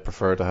 I'd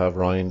prefer to have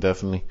Ryan,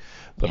 definitely.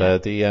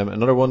 But the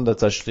another one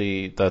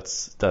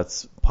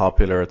that's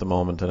popular at the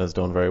moment and has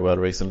done very well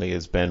recently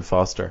is Ben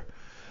Foster.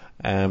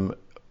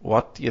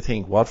 What do you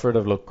think? Watford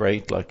have looked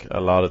great like a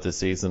lot of this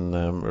season.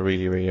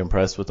 Really, really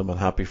impressed with them and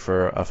happy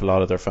for a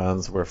lot of their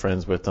fans we're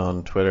friends with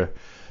on Twitter.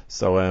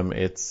 So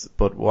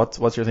but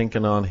what's your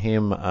thinking on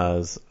him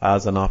as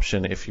an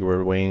option if you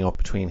were weighing up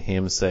between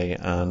him, say,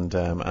 and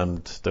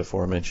the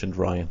aforementioned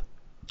Ryan?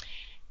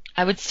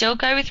 I would still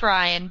go with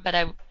Ryan, but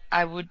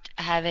I would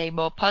have a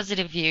more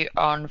positive view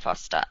on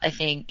Foster. I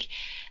think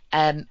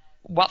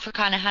Watford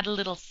kind of had a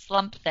little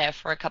slump there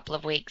for a couple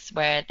of weeks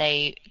where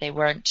they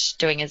weren't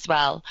doing as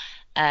well.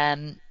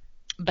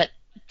 But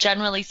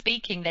generally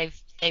speaking,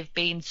 they've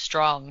been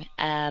strong.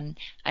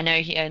 I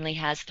know he only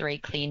has 3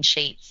 clean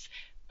sheets,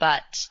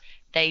 but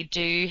they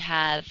do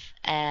have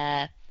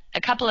a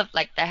couple of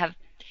they have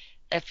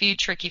a few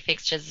tricky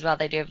fixtures as well.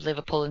 They do have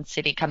Liverpool and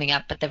City coming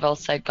up, but they've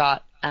also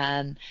got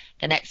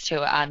the next 2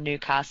 are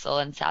Newcastle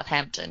and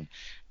Southampton.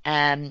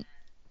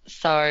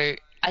 So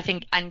I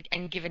think,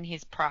 and given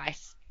his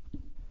price,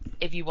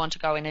 if you want to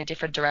go in a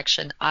different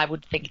direction, I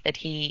would think that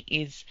he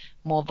is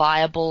more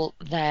viable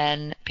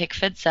than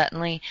Pickford,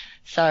 certainly.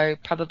 So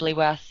probably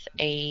worth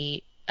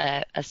a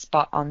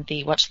spot on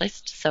the watch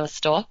list, so a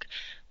stalk.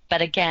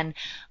 But again,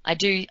 I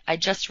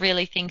just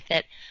really think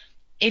that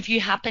if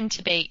you happen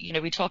to be,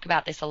 we talk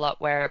about this a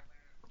lot where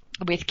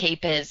with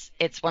keepers,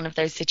 it's one of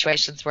those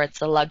situations where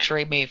it's a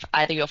luxury move.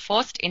 Either you're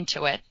forced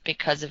into it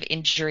because of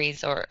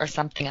injuries or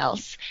something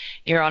else,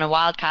 you're on a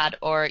wild card,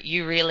 or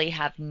you really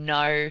have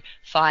no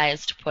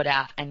fires to put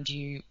out and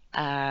you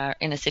are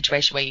in a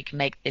situation where you can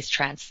make this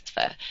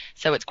transfer.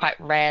 So it's quite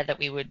rare that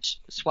we would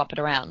swap it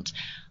around.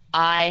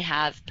 I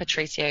have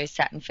Patricio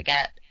Set and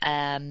Forget,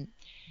 and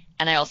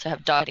I also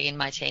have Doherty in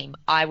my team.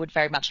 I would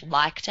very much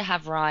like to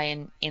have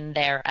Ryan in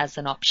there as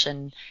an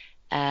option.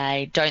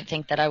 I don't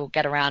think that I will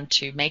get around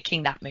to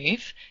making that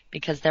move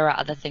because there are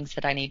other things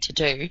that I need to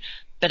do,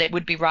 but it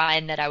would be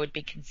Ryan that I would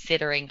be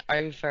considering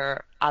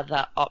over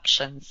other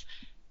options.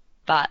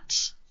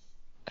 But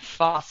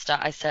Foster,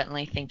 I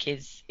certainly think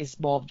is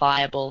more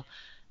viable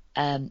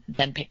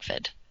than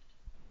Pickford.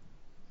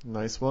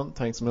 Nice one.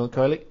 Thanks a million,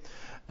 Kylie.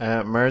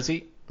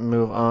 Mersey,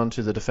 move on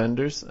to the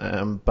defenders.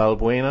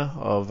 Balbuena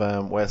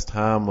of West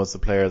Ham was the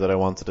player that I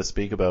wanted to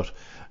speak about.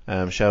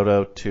 Shout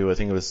out to, I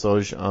think it was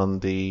Suj on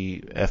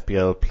the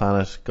FPL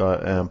Planet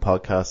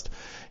podcast.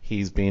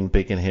 He's been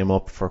bigging him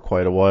up for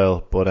quite a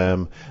while. But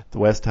the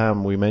West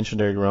Ham, we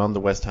mentioned earlier on, the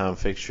West Ham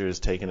fixtures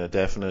taking a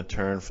definite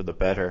turn for the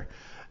better.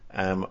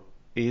 Are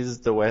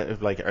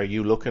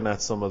you looking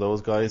at some of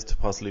those guys to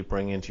possibly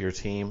bring into your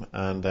team?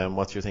 And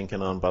what's your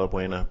thinking on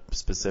Balbuena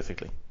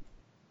specifically?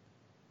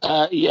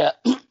 Yeah,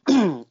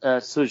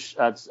 Suj,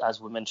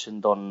 as we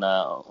mentioned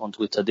on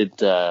Twitter,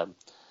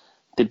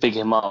 did big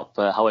him up.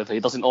 However, he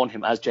doesn't own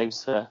him, as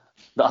James,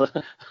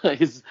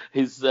 his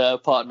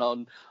partner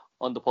on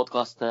the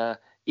podcast,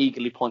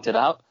 eagerly pointed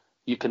out.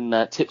 You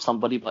can tip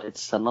somebody, but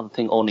it's another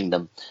thing owning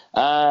them.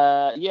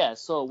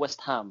 So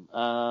West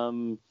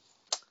Ham.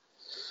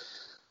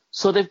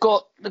 So they've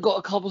got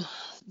a couple.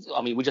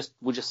 I mean, we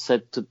just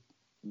said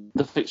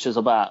the fixtures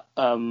about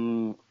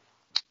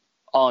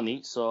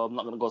Arnie, so I'm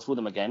not going to go through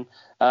them again.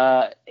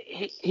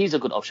 He's a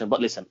good option,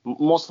 but listen,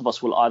 most of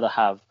us will either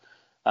have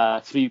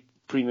 3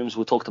 premiums.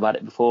 We talked about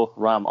it before,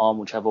 Ram, Arm,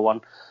 whichever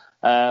one,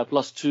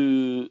 plus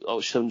 2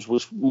 options,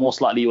 which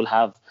most likely you'll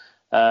have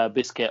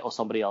Biscuit or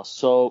somebody else.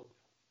 So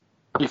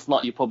if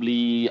not, you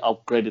probably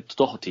upgraded to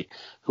Doherty,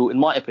 who, in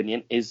my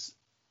opinion, is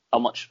a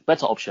much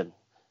better option.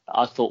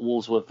 I thought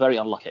Wolves were very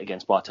unlucky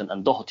against Brighton,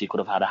 and Doherty could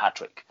have had a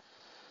hat-trick.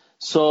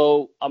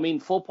 So, I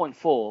mean,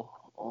 4.4,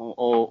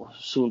 or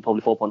soon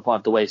probably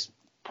 4.5, the way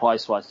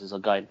price rises are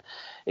going.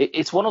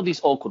 It's one of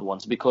these awkward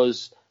ones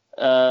because,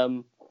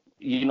 with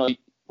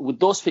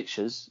those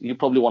fixtures, you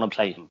probably want to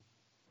play him.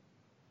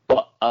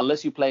 But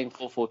unless you're playing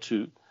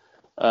 4-4-2,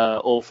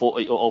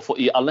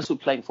 unless you're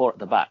playing 4 at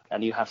the back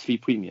and you have 3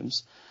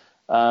 premiums,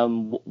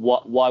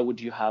 why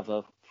would you have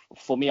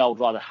for me, I would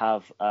rather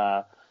have,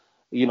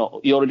 you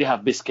already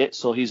have Biscuit,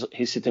 so he's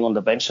sitting on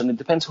the bench, and it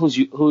depends who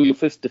your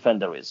 5th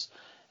defender is.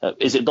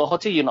 Is it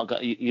Doherty?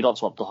 You don't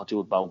swap Doherty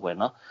with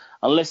Balbuena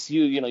unless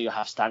you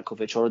have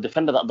Stankovic or a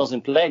defender that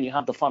doesn't play and you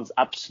have the funds.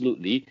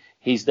 Absolutely,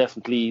 he's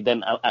definitely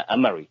then a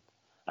Murray,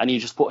 and you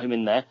just put him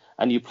in there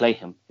and you play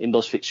him in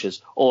those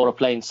fixtures or a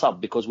playing sub,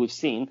 because we've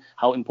seen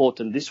how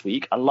important this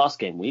week and last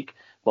game week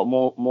but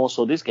more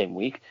so this game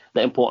week,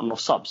 the importance of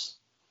subs.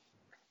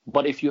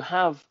 But if you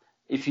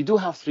do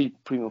have 3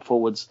 premium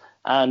forwards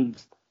and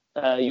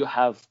you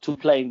have 2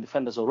 playing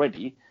defenders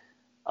already,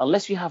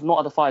 unless you have no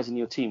other fires in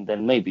your team,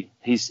 then maybe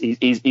he's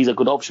a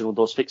good option with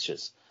those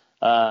fixtures.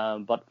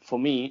 But for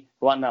me,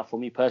 right now, for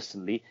me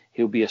personally,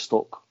 he'll be a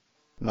Stoke.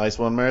 Nice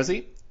one,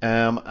 Mersey.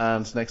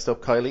 And next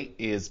up, Kylie,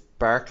 is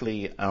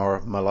Barkley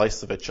or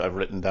Milicevic. I've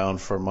written down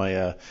for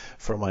my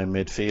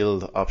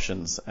midfield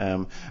options.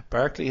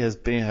 Barkley has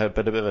had a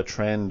bit of a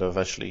trend of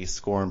actually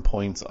scoring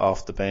points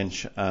off the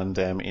bench and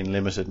in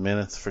limited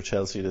minutes for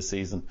Chelsea this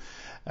season.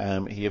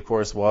 He of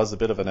course was a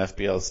bit of an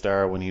FPL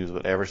star when he was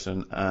with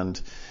Everton,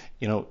 and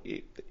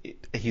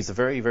he's a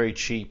very, very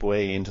cheap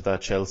way into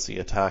that Chelsea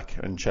attack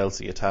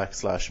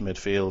slash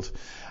midfield.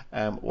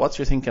 What's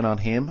your thinking on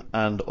him?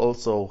 And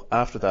also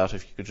after that,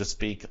 if you could just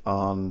speak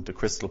on the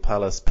Crystal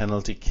Palace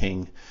penalty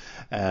king,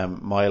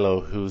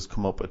 Milo, who's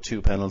come up with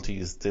 2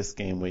 penalties this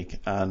game week,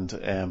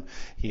 and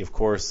he of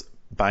course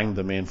banged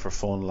them in for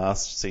fun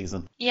last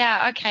season.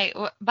 Yeah, okay.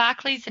 Well,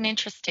 Barkley's an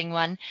interesting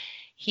one.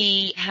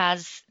 He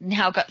has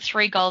now got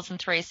 3 goals and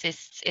 3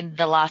 assists in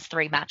the last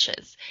 3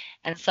 matches.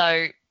 And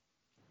so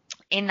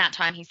in that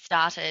time, he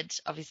started,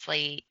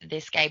 obviously,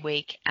 this game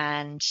week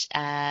and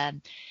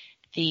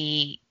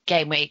the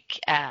game week,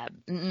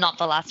 not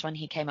the last one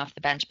he came off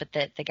the bench, but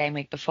the game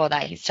week before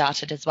that he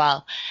started as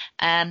well.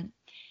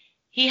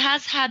 He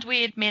has had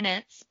weird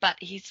minutes, but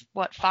he's,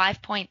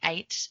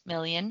 5.8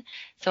 million.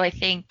 So I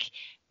think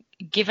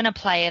given a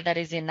player that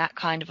is in that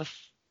kind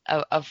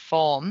of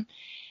form,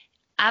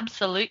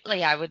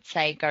 absolutely, I would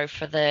say go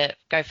for the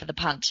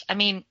punt. I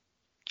mean,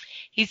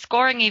 he's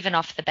scoring even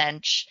off the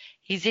bench.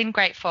 He's in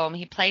great form.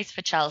 He plays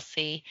for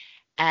Chelsea,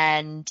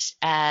 and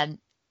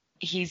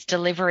he's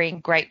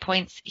delivering great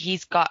points.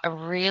 He's got a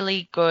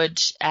really good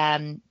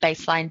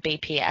baseline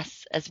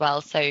BPS as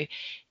well. So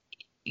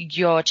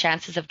your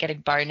chances of getting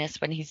bonus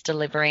when he's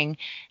delivering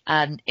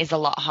is a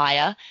lot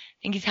higher.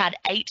 I think he's had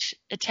 8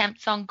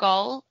 attempts on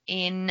goal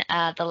in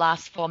the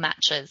last 4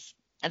 matches.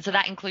 And so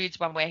that includes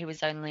one where he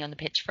was only on the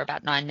pitch for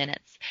about 9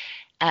 minutes.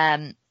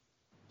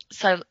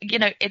 So,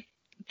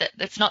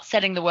 it's not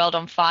setting the world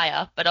on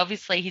fire, but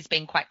obviously he's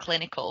been quite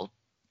clinical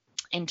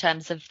in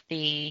terms of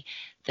the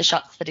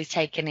shots that he's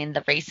taken in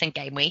the recent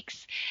game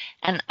weeks.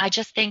 And I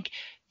just think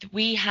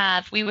we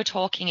were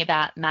talking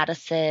about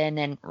Maddison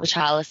and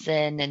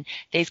Richarlison and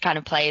these kind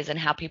of players and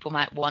how people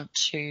might want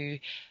to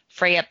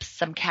free up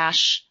some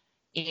cash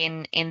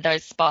in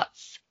those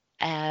spots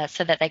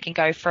so that they can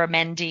go for a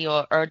Mendy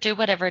or do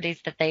whatever it is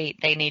that they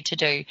need to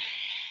do.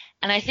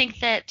 And I think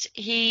that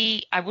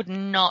I would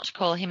not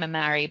call him a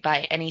marry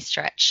by any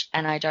stretch,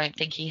 and I don't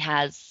think he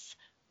has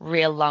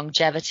real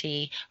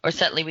longevity, or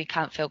certainly we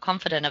can't feel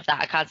confident of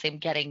that. I can't see him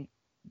getting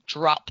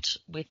dropped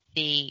with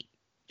the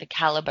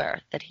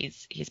caliber that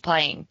he's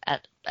playing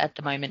at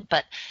the moment.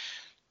 But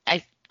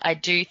I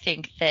do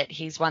think that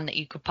he's one that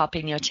you could pop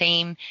in your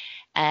team,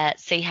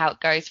 see how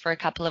it goes for a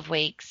couple of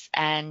weeks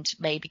and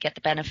maybe get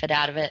the benefit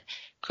out of it.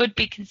 Could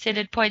be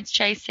considered points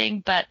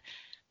chasing, but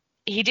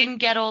he didn't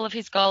get all of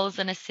his goals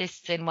and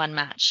assists in one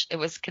match. It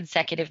was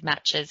consecutive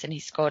matches and he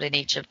scored in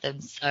each of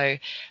them. So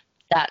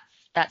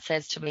that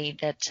says to me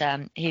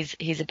that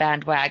he's a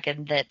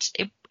bandwagon that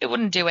it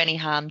wouldn't do any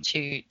harm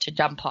to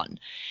jump on.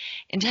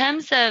 In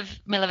terms of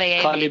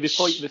Milivojevic... Kylie,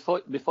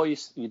 before you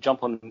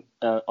jump on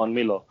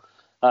Milo,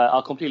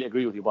 I completely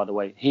agree with you, by the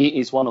way. He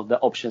is one of the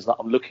options that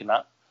I'm looking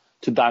at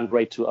to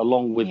downgrade to,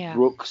 along with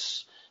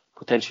Brooks,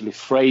 potentially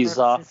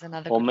Fraser,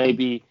 or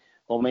maybe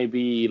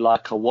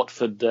like a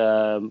Watford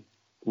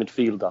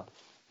midfielder.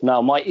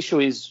 Now, my issue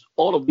is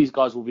all of these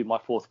guys will be my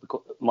fourth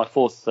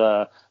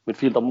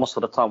midfielder most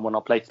of the time when I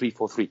play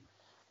 3-4-3.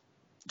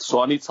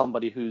 So I need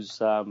somebody who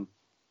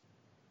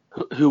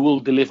will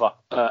deliver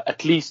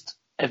at least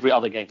every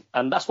other game,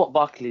 and that's what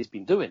Barkley has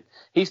been doing.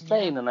 He's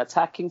playing an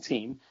attacking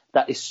team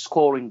that is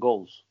scoring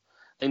goals.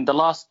 In the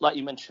last, like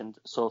you mentioned,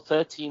 so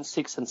 13,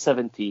 6, and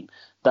 17.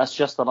 That's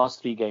just the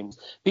last 3 games.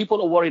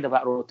 People are worried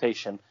about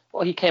rotation.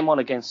 Well, he came on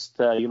against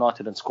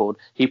United and scored.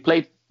 He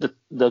played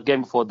the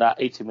game before that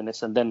 80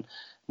 minutes and then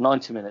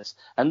 90 minutes.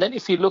 And then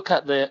if you look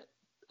at the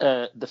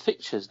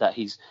fixtures that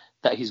he's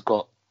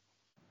got,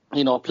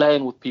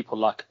 playing with people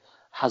like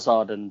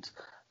Hazard and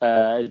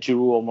Giroud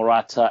or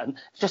Morata, and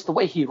just the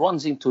way he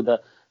runs into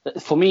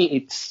for me,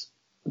 it's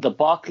the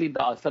Barkley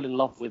that I fell in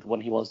love with when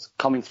he was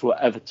coming through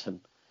at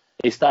Everton.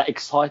 It's that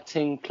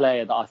exciting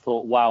player that I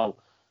thought, wow,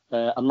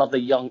 another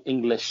young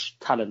English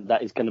talent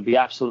that is going to be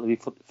absolutely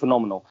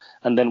phenomenal,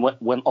 and then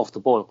went off the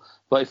boil.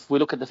 But if we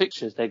look at the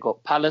fixtures, they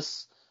got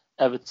Palace,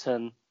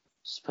 Everton,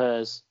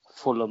 Spurs,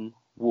 Fulham,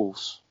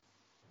 Wolves.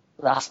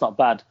 That's not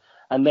bad.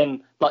 And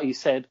then, like you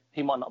said,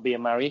 he might not be a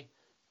marry,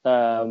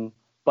 but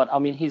I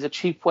mean, he's a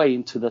cheap way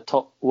into the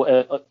top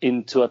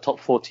into a top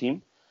 4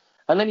 team.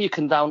 And then you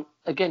can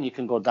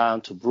go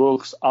down to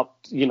Brooks,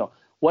 up,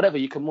 whatever,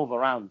 you can move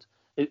around.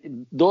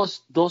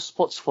 Those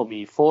spots for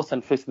me, 4th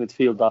and 5th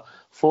midfielder,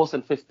 4th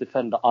and 5th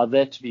defender, are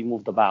there to be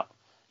moved about.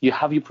 You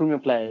have your premium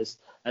players,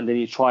 and then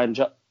you try and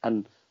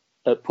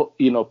put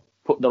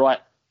the right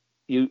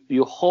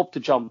you hope to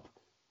jump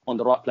on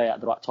the right player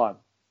at the right time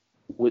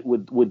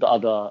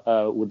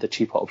with the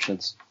cheaper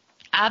options.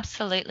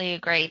 Absolutely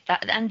agree.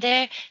 And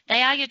they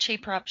are your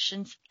cheaper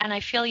options, and I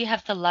feel you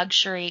have the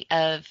luxury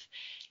of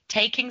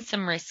taking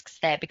some risks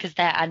there because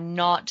they are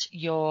not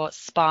your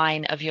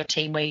spine of your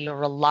team where you're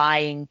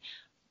relying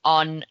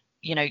on,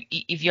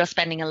 if you're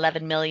spending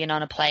 11 million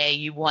on a player,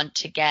 you want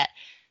to get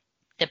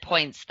the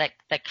points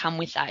that come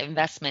with that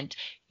investment.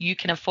 You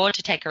can afford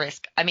to take a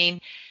risk. I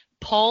mean,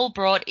 Paul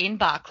brought in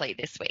Barkley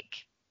this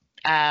week.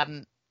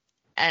 And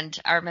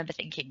I remember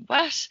thinking,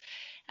 what?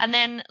 And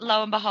then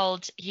lo and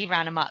behold, he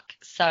ran amok.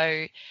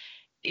 So,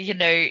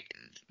 the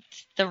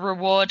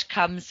reward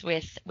comes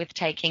with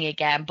taking a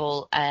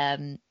gamble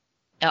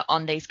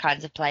on these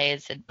kinds of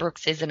players. And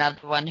Brooks is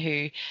another one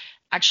who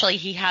actually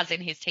he has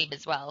in his team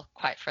as well,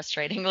 quite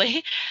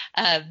frustratingly.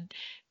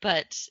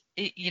 But,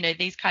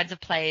 these kinds of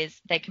players,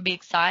 they can be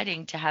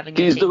exciting to have in your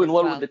team. He's doing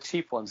well with the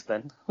cheap ones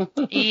then.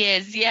 He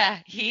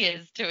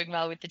is doing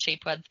well with the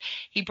cheap ones.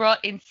 He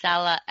brought in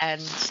Salah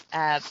and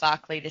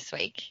Barkley this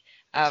week.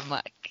 Oh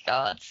my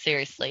God,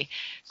 seriously.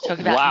 Talk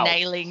about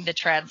nailing the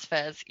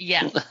transfers.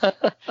 Yeah.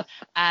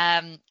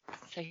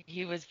 So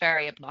he was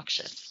very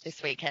obnoxious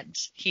this weekend.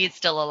 He is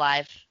still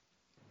alive,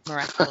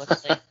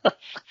 miraculously.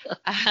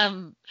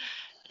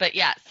 But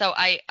yeah, so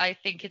I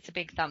think it's a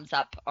big thumbs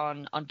up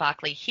on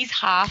Barkley. He's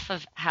half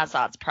of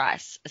Hazard's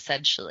price,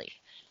 essentially.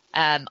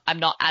 I'm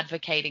not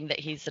advocating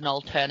that he's an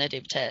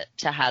alternative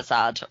to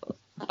Hazard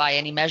by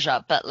any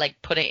measure, but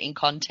put it in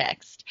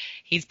context.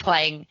 He's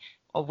playing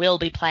or will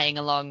be playing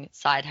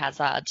alongside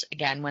Hazard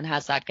again when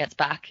Hazard gets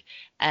back.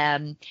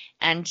 And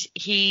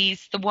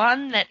he's the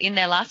one that in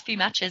their last few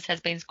matches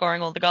has been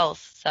scoring all the goals.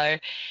 So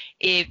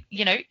if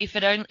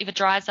it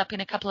dries up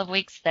in a couple of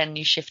weeks, then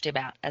you shift him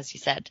out, as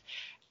you said.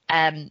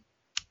 On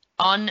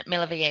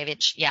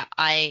Milivojevic,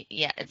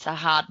 it's a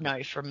hard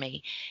no from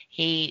me.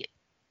 He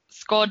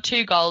scored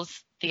 2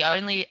 goals, the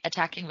only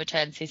attacking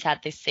returns he's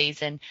had this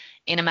season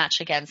in a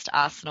match against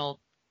Arsenal.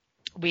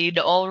 We'd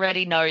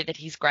already know that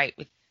he's great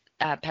with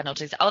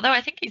penalties, although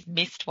I think he's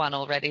missed one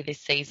already this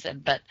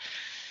season. But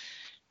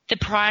the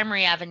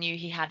primary avenue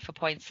he had for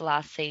points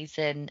last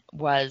season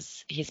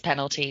was his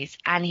penalties,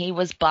 and he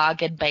was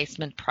bargain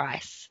basement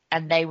price,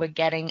 and they were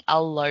getting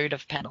a load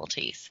of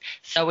penalties.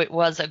 So it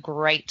was a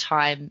great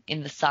time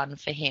in the sun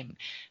for him.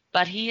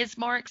 But he is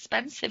more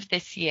expensive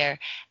this year,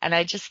 and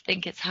I just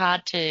think it's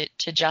hard to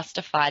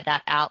justify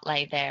that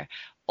outlay there.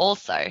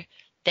 Also,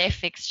 their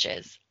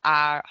fixtures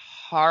are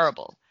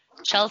horrible.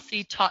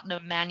 Chelsea,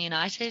 Tottenham, Man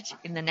United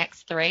in the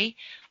next 3.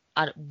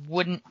 I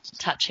wouldn't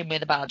touch him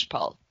with a barge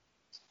pole.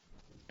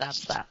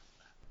 That's that.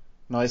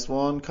 Nice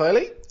one,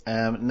 Kylie.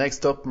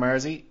 Next up,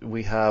 Marzi,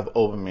 we have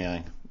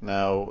Aubameyang.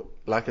 Now,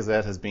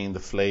 Lacazette has been the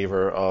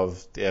flavour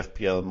of the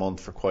FPL month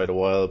for quite a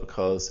while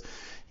because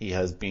he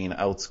has been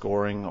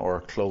outscoring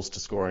or close to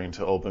scoring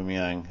to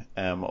Aubameyang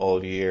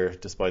all year,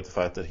 despite the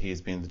fact that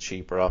he's been the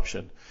cheaper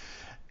option.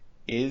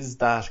 Is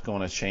that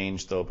going to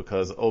change though?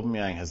 Because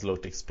Aubameyang has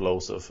looked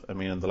explosive. I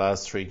mean, in the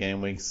last 3 game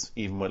weeks,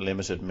 even with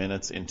limited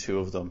minutes in 2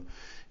 of them,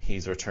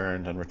 he's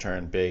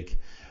returned big.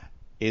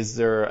 Is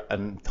there a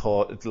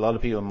thought? A lot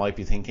of people might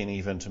be thinking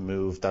even to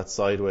move that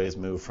sideways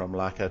move from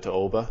Laka to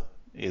Oba.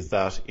 Is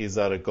that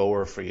a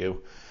goer for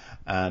you?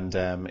 And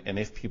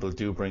if people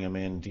do bring him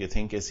in, do you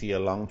think is he a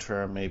long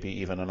term,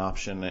 maybe even an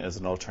option as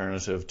an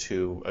alternative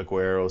to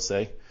Aguero,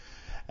 say,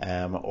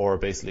 or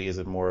basically is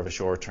it more of a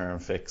short term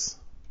fix?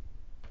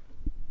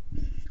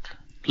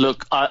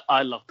 Look,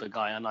 I love the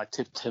guy, and I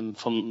tipped him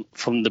from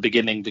the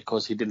beginning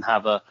because he didn't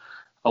have a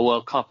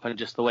World Cup, and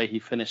just the way he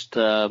finished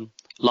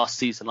last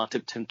season, I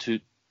tipped him to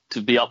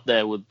be up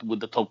there with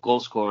the top goal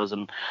scorers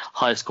and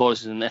highest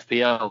scorers in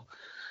FPL.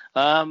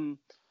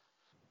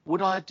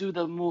 Would I do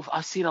the move?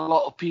 I've seen a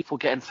lot of people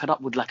getting fed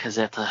up with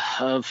Lacazette.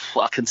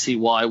 I can see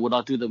why. Would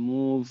I do the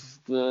move?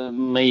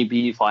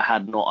 Maybe if I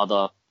had no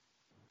other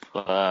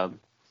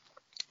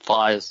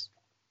fires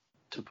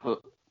to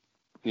put,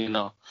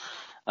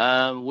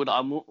 would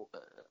I move?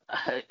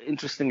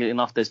 Interestingly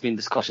enough, there's been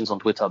discussions on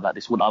Twitter about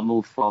this. Would I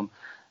move from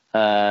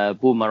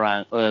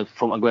Boomerang,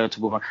 from Aguero to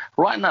Boomerang?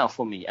 Right now,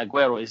 for me,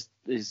 Aguero is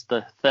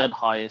the 3rd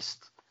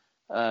highest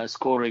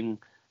scoring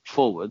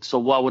forward. So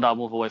why would I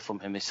move away from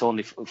him? It's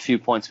only a few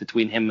points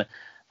between him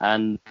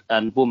and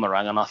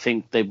Boomerang, and I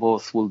think they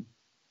both will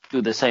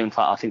do the same. In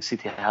fact, I think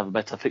City have a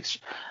better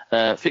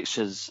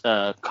fixtures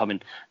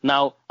coming.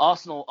 Now,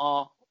 Arsenal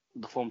are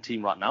the form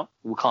team right now.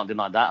 We can't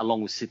deny that,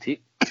 along with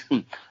City,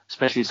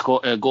 especially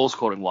goal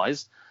scoring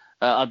wise.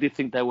 I did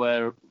think they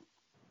were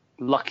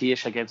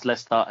lucky-ish against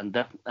Leicester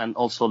and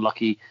also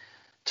lucky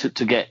to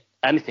get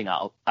anything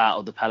out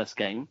of the Palace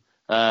game.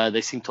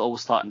 They seem to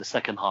always start in the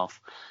second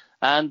half.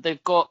 And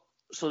they've got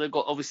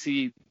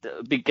obviously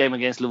a big game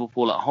against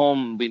Liverpool at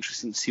home. It'll be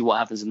interesting to see what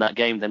happens in that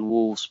game. Then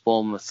Wolves,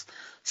 Bournemouth,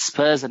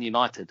 Spurs and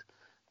United.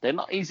 They're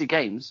not easy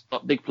games,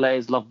 but big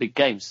players love big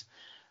games.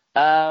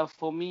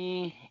 For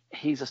me,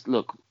 he's just,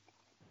 look,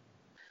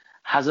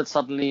 Hazard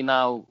suddenly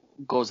now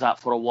goes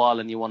out for a while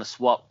and you want to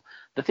swap.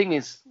 The thing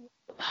is,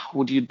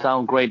 would you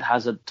downgrade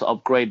Hazard to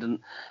upgrade? And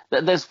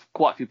there's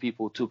quite a few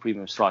people, 2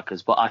 premium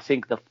strikers, but I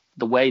think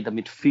the way the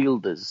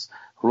midfielders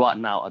right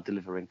now are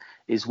delivering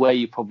is where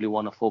you probably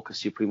want to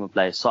focus your premium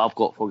players. So I've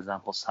got, for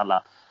example,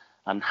 Salah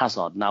and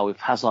Hazard. Now, if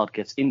Hazard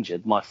gets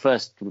injured, my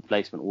first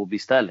replacement will be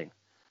Sterling.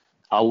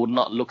 I would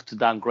not look to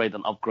downgrade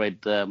and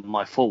upgrade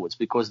my forwards,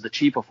 because the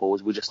cheaper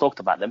forwards, we just talked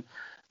about them,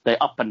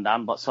 they're up and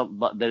down,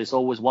 but there is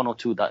always 1 or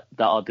 2 that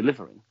are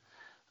delivering.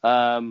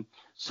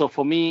 So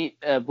for me,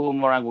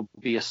 Boomerang would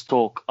be a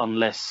stalk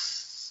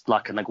unless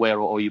like an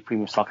Aguero or your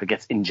premium striker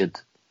gets injured,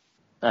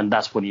 and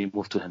that's when you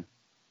move to him,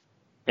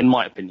 in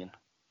my opinion.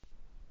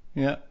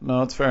 Yeah,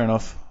 no, it's fair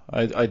enough.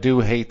 I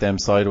do hate them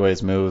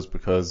sideways moves,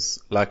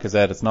 because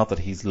Lacazette, it's not that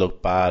he's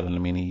looked bad, and I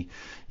mean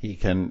he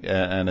can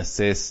an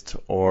assist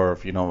or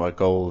a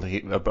goal.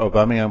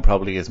 Aubameyang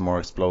probably is more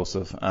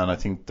explosive, and I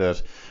think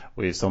that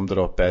we've summed it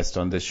up best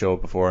on this show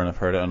before, and I've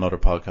heard it on other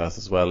podcasts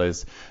as well,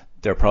 is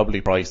they're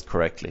probably priced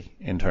correctly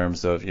in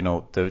terms of,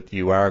 that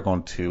you are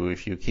going to,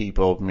 if you keep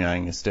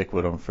Aubameyang and stick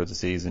with him for the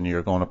season,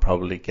 you're going to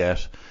probably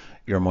get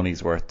your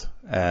money's worth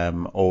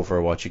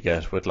over what you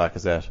get with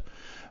Lacazette.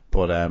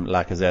 But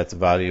Lacazette's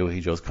value,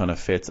 he just kind of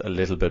fits a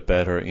little bit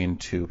better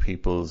into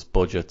people's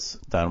budgets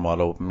than what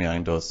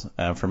Aubameyang does.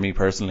 For me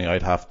personally, I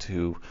would have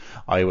to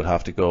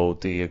go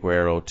the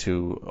Aguero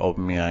to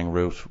Aubameyang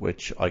route,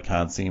 which I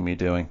can't see me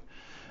doing.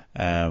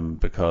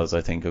 Because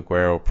I think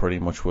Aguero pretty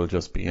much will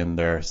just be in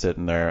there,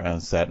 sitting there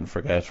and set and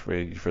forget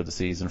really for the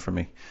season for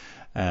me,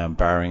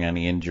 barring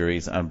any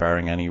injuries and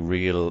barring any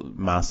real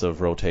massive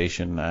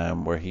rotation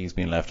where he's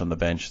been left on the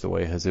bench the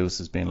way Jesus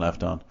has been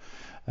left on.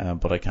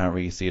 But I can't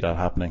really see that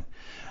happening.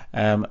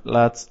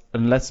 Lads,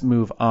 and let's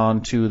move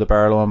on to the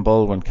Barlow and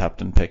Baldwin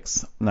captain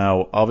picks.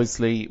 Now,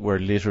 obviously, we're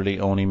literally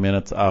only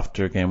minutes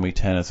after game week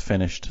 10 is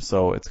finished,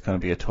 so it's going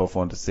to be a tough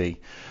one to see.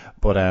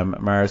 But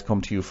Mars,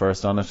 come to you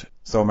first on it.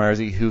 So,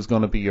 Marzi, who's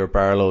going to be your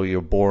Barlow,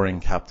 your boring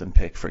captain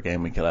pick for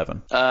game week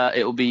 11?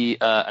 It will be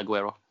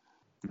Aguero.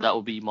 That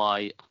will be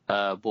my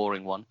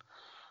boring one.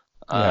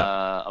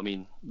 I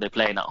mean, they're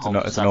playing at home.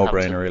 It's a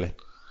no-brainer, really.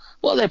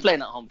 Well, they're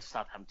playing at home to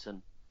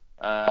Southampton.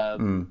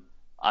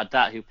 I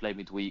doubt he'll play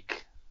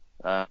midweek.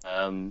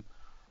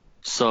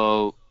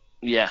 So,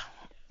 yeah.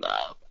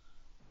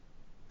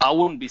 I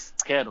wouldn't be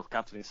scared of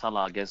captaining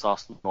Salah against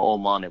Arsenal or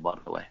Mane, by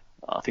the way.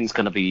 I think it's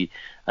going to be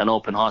an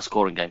open,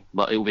 high-scoring game,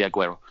 but it will be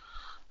Aguero.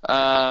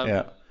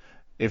 Yeah.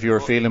 If you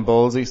were feeling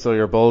ballsy, so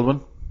you're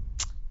Baldwin?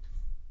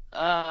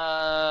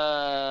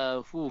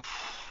 I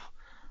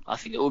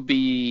think it would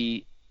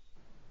be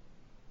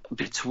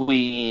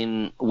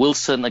between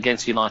Wilson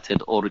against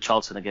United or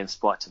Richarlison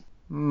against Brighton.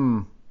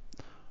 I'm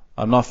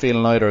not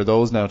feeling either of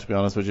those now, to be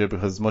honest with you,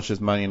 because as much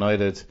as Man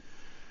United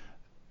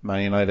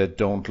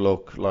don't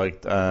look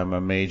like a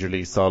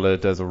majorly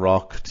solid as a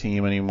rock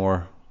team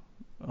anymore,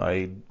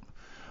 I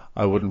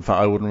wouldn't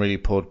really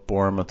put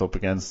Bournemouth up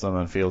against them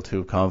and feel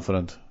too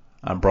confident.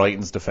 And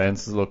Brighton's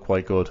defences look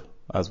quite good,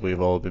 as we've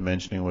all been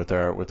mentioning with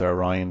our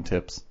Ryan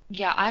tips.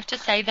 Yeah, I have to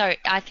say though,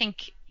 I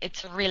think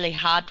it's a really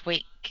hard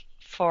week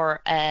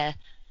for a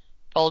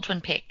Baldwin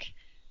pick.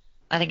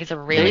 I think it's a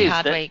really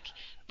hard week.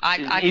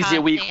 I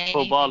easier week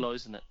for Barlow,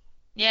 isn't it?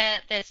 Yeah,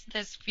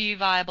 there's few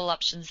viable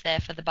options there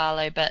for the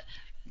Barlow, but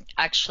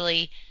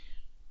actually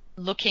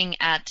looking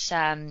at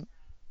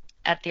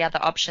the other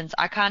options,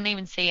 I can't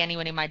even see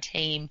anyone in my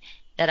team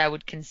that I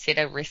would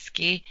consider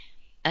risky,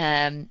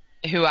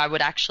 who I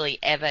would actually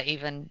ever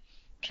even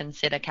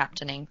consider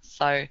captaining.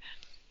 So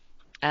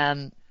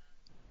I'm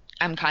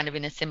kind of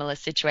in a similar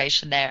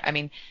situation there. I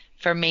mean,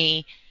 for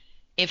me,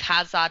 if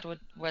Hazard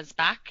was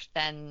back,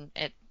 then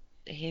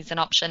he's an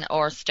option,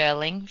 or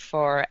Sterling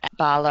for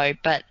Barlow.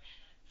 But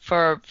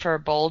for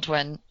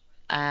Baldwin,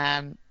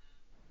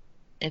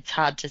 it's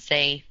hard to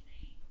see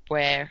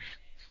where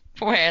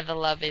the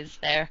love is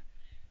there.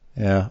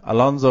 Yeah,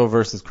 Alonso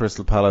versus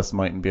Crystal Palace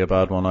mightn't be a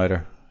bad one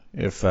either,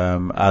 if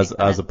as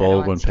a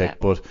Baldwin pick.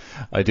 But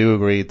I do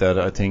agree that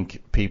I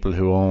think people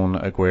who own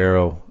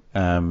Aguero,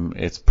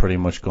 it's pretty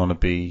much going to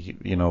be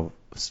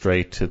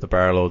straight to the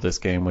Barlow this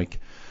game week.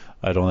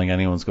 I don't think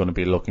anyone's going to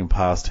be looking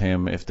past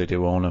him if they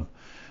do own him.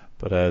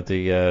 But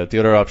the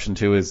other option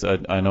too is,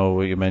 I know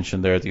what you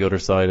mentioned there, the other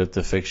side of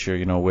the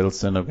fixture,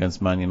 Wilson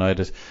against Man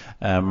United.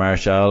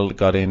 Martial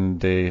got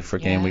in for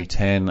game week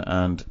 10,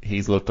 and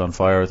he's looked on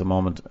fire at the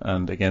moment.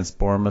 And against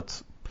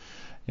Bournemouth,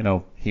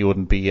 he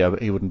wouldn't be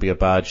a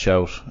bad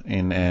shout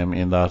in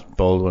that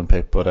Baldwin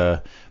pick.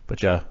 But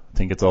yeah, I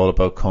think it's all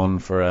about Kun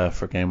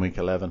for game week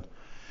 11.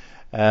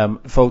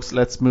 Folks,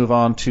 let's move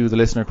on to the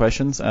listener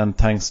questions, and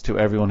thanks to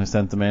everyone who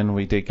sent them in.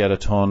 We did get a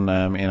ton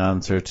in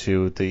answer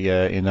to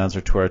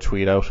our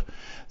tweet out,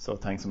 so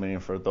thanks a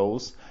million for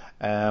those.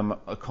 I'll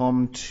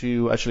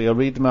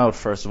read them out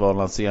first of all,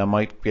 and I'll see. I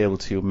might be able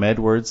to.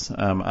 Medwards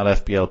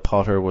at FBL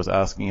Potter was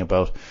asking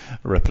about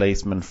a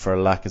replacement for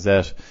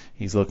Lacazette.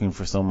 He's looking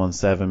for someone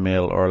 7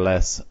 mil or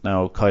less.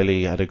 Now,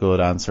 Kylie had a good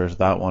answer to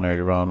that one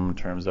earlier on in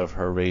terms of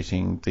her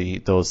rating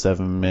those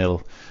 7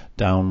 mil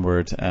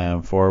downward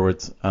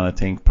forwards, and I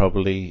think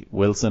probably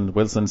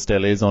Wilson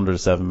still is under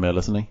 7 mil,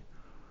 isn't he?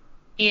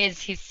 He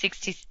is. He's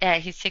 60.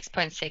 He's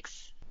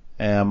 6.6.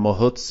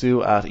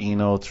 Mohutsu at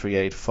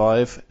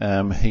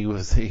Eno385. He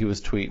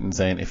was tweeting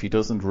saying, if he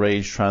doesn't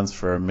rage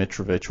transfer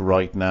Mitrovic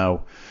right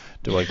now,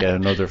 do I get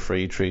another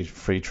free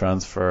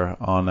transfer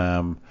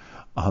on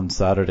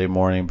Saturday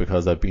morning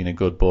because I've been a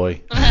good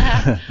boy?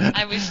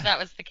 I wish that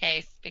was the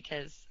case,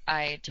 because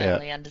I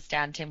totally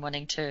understand him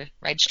wanting to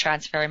rage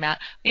transfer him out.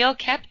 We all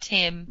kept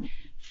him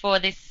for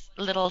this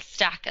little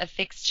stack of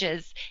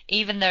fixtures,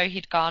 even though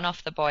he'd gone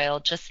off the boil,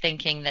 just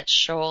thinking that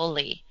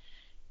surely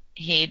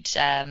he'd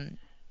come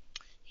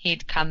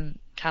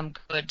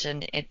good,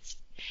 and it's.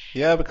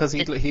 Yeah, because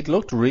he'd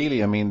looked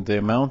really. I mean, the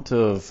amount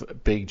of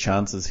big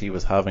chances he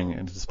was having,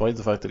 and despite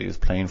the fact that he was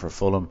playing for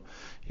Fulham,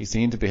 he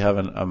seemed to be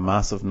having a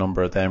massive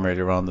number of them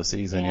earlier on the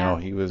season. Yeah. You know,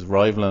 he was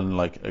rivaling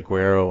like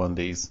Aguero on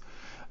these.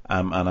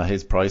 And at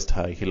his price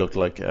tag, he looked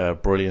like a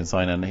brilliant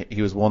sign, and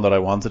he was one that I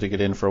wanted to get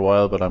in for a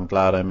while, but I'm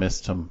glad I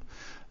missed him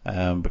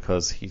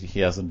because he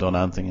hasn't done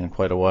anything in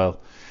quite a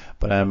while.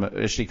 But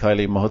actually,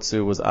 Kylie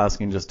Mohutsu was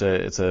asking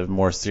it's a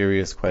more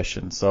serious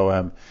question.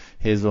 So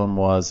his one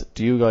was,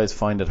 do you guys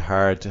find it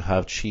hard to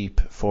have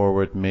cheap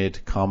forward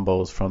mid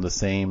combos from the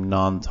same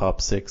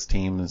non-top 6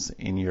 teams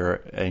in your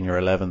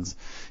 11s?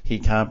 He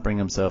can't bring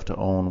himself to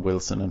own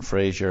Wilson and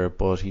Frazier,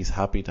 but he's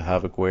happy to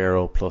have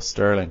Aguero plus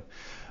Sterling.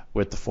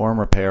 With the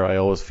former pair, I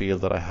always feel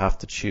that I have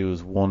to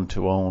choose one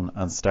to own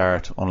and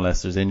start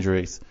unless there's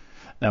injuries.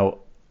 Now,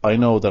 I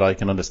know that I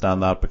can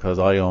understand that because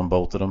I own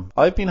both of them.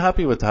 I've been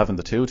happy with having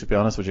the two, to be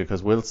honest with you,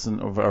 because Wilson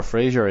or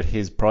Frazier at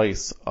his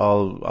price,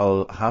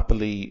 I'll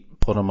happily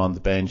put him on the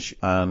bench.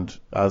 And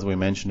as we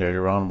mentioned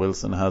earlier on,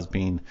 Wilson has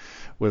been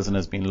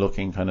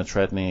looking kind of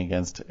threatening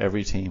against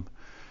every team.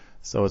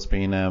 So it's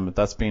been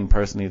that's been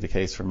personally the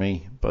case for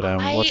me. But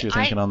what's your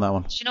thinking on that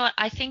one? Do you know what?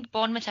 I think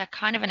Bournemouth are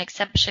kind of an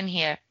exception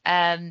here.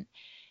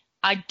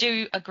 I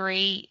do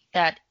agree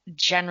that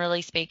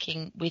generally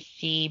speaking, with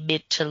the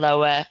mid to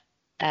lower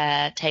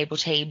table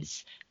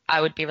teams,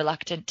 I would be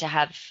reluctant to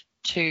have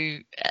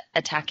two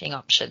attacking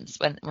options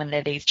when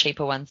they're these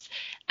cheaper ones.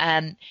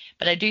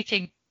 But I do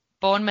think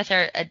Bournemouth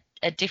are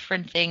a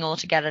different thing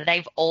altogether.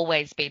 They've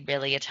always been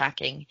really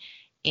attacking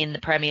in the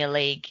Premier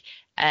League.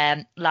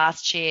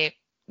 Last year,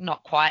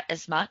 not quite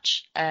as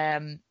much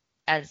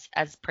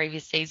as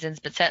previous seasons,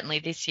 but certainly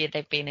this year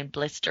they've been in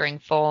blistering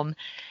form.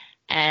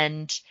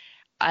 And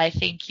I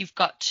think you've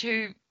got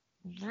two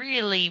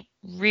really,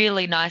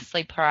 really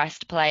nicely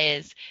priced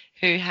players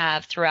who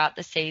have throughout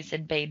the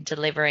season been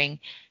delivering.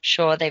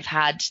 Sure, they've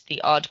had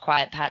the odd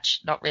quiet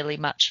patch, not really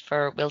much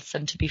for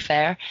Wilson, to be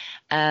fair.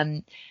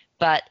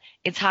 But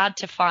it's hard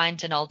to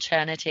find an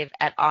alternative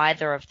at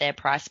either of their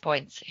price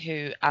points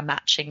who are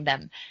matching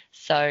them.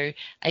 So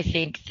I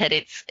think that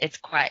it's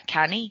quite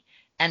canny,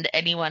 and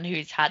anyone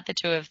who's had the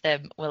two of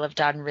them will have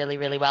done really,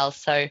 really well.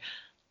 So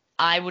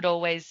I would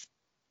always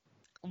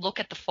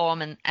look at the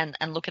form and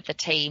look at the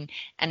team.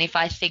 And if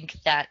I think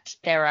that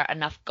there are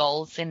enough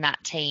goals in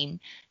that team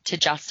to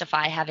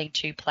justify having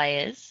two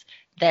players,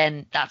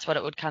 then that's what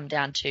it would come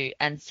down to.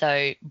 And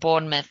so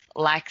Bournemouth,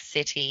 like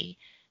City,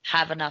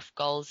 have enough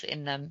goals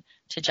in them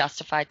to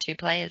justify two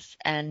players,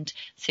 and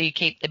so you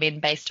keep them in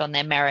based on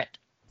their merit.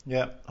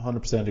 Yeah,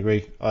 100%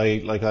 agree.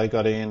 I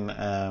got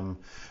in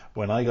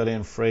when I got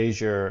in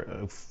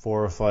Frazier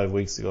 4 or 5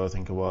 weeks ago, I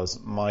think it was.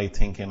 My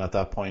thinking at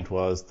that point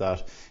was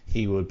that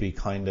he would be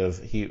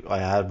I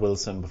had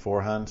Wilson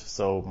beforehand,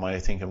 so my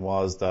thinking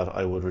was that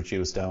I would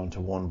reduce down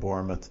to one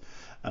Bournemouth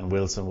and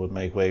Wilson would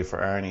make way for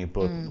Arnie,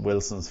 but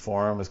Wilson's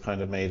form has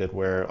kind of made it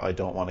where I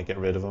don't want to get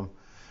rid of him.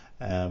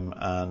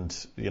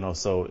 And you know,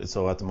 so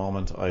at the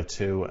moment I have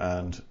two,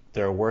 and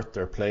they're worth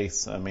their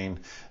place. I mean,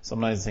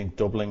 sometimes I think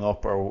doubling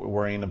up or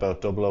worrying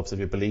about double ups, if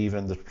you believe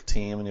in the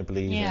team and you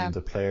believe in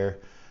the player,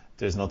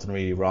 there's nothing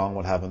really wrong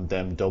with having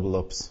them double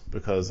ups,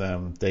 because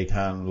they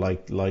can,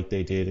 like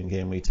they did in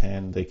game week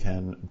 10, they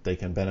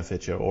can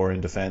benefit you. Or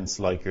in defence,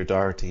 like your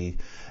Doherty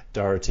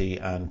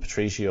and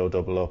Patricio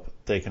double up,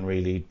 they can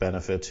really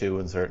benefit too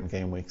in certain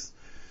game weeks.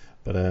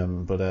 But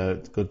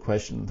good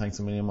question. Thanks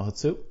a million,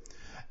 Mohutsu.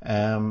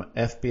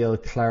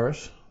 FBL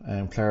Claret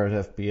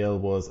FBL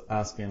was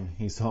asking,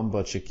 he's talking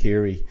about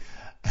Shaqiri.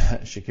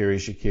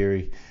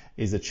 Shaqiri,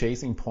 is it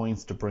chasing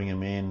points to bring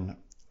him in,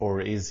 or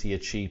is he a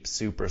cheap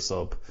super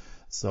sub?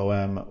 So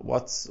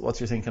what's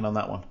your thinking on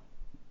that one?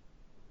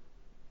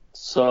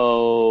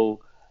 So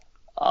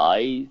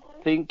I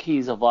think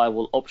he's a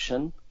viable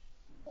option,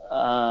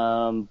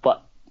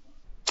 but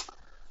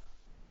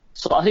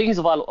I think he's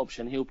a viable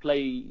option. He'll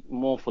play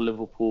more for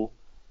Liverpool.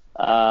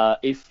 I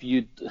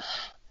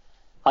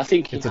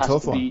think he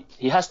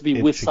has to be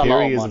with Salah or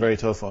Mane. Shaqiri is a very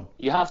tough one.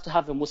 You have to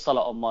have him with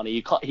Salah or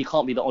Mane. He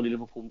can't be the only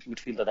Liverpool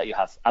midfielder that you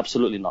have.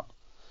 Absolutely not.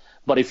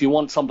 But if you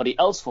want somebody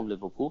else from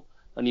Liverpool,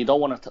 and you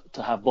don't want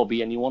to have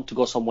Bobby, and you want to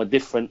go somewhere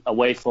different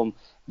away from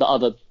the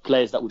other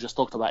players that we just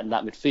talked about in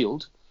that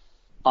midfield,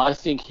 I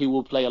think he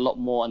will play a lot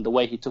more. And the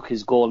way he took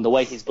his goal and the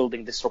way he's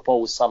building this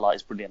rapport with Salah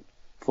is brilliant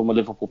from a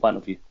Liverpool point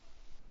of view.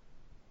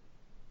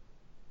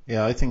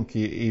 Yeah, I think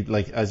he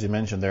like as you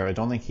mentioned there, I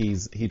don't think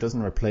he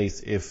doesn't replace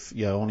if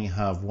you only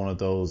have one of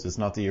those. It's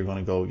not that you're going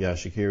to go, yeah,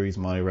 Shaqiri's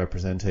my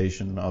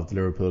representation of the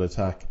Liverpool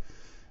attack.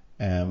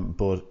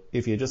 But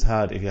if you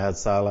had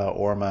Salah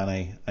or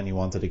Mane and you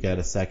wanted to get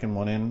a second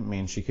one in, I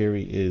mean,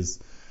 Shaqiri is,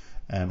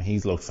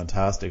 he's looked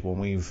fantastic. When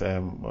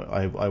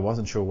I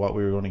wasn't sure what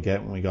we were going to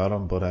get when we got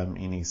him, but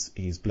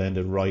he's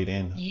blended right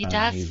in. He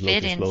does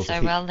fit in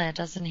so well there,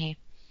 doesn't he?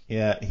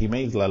 Yeah, he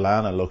made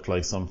Lallana look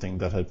like something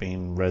that had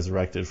been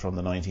resurrected from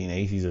the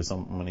 1980s or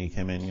something when he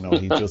came in. You know,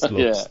 he just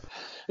looks. Yeah.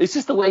 It's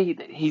just the way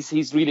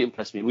he's really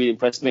impressed me. Really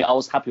impressed me. I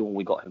was happy when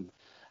we got him,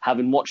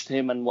 having watched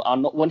him, and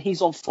when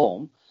he's on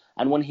form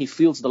and when he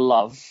feels the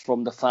love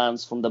from the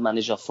fans, from the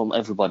manager, from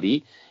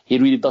everybody, he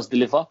really does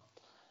deliver.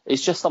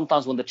 It's just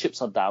sometimes when the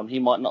chips are down, he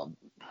might not.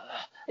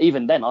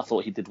 Even then, I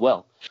thought he did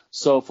well.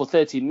 So for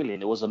 13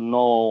 million, it was a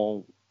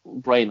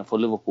no-brainer for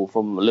Liverpool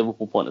from a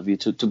Liverpool point of view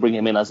to bring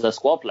him in as a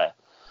squad player.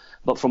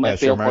 But from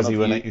FPL point of view,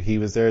 when he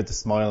was there, the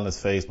smile on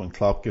his face when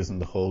Klopp gives him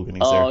the hug and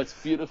he's there. Oh, it's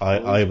beautiful.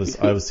 I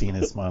was seeing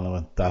his smile and I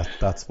went,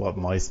 that's what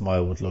my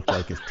smile would look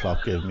like if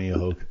Klopp gave me a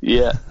hug.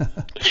 Yeah,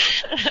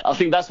 I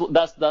think that's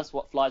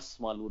what Fly's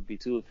smile would be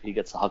too if he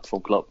gets a hug from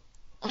Klopp.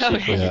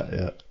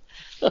 Yeah.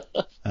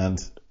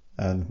 And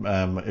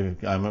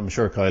I'm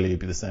sure Kylie would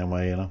be the same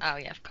way, you know. Oh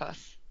yeah, of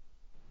course.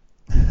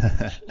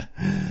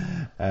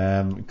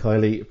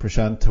 Kylie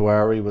Prashant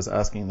Tiwari was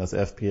asking, that's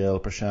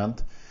FPL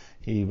Prashant.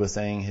 He was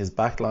saying his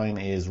backline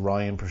is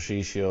Ryan,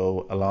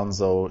 Patricio,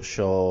 Alonso,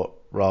 Shaw,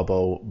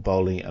 Robbo,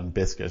 Bowley and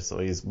Biscuit. So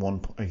he's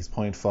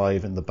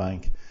 0.5 in the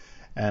bank.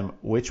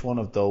 Which one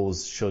of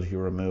those should he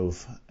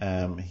remove?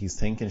 He's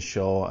thinking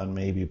Shaw and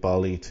maybe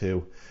Bowley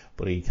too,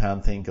 but he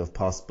can't think of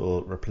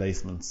possible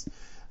replacements.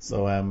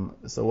 So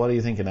what are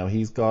you thinking now?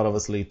 He's got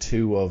obviously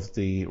two of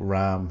the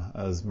RAM,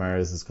 as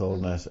Maris is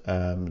calling it,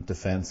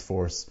 defence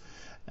force.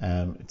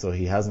 So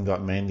he hasn't got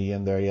Mendy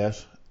in there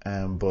yet.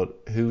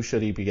 But who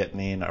should he be getting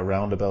in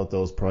around about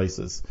those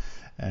prices?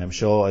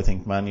 Shaw, I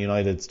think Man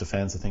United's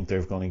defence, I think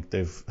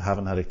they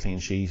haven't had a clean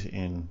sheet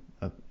in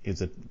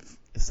is it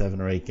 7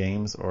 or 8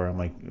 games, or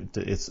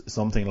it's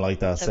something like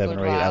that, 7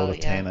 or 8 out of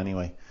 10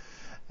 anyway.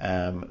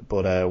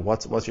 But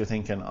what's your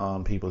thinking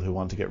on people who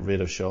want to get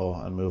rid of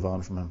Shaw and move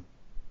on from him?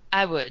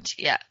 I would,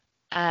 yeah.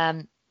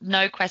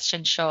 No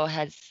question, Shaw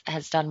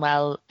has done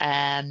well,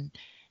 and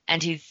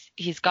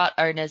he's got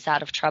owners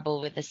out of trouble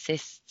with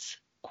assists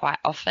quite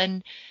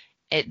often,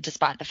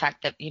 despite the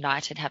fact that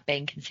United have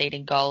been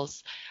conceding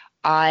goals.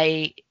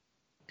 I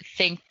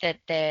think that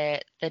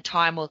the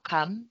time will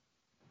come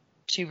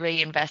to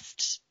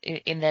reinvest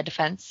in their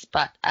defence,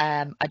 but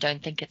I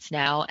don't think it's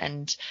now.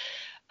 And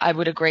I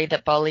would agree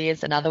that Bowley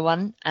is another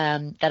one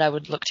that I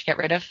would look to get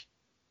rid of.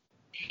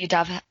 He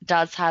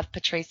does have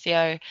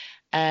Patricio,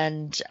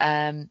 and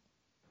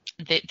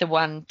the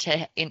one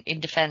in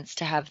defence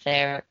to have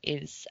there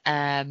is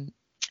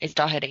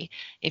Doherty,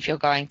 if you're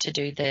going to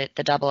do the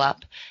double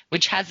up,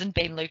 which hasn't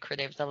been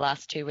lucrative the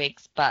last 2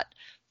 weeks, but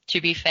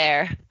to be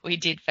fair, we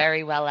did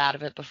very well out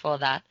of it before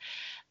that.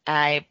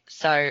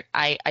 So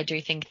I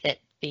do think that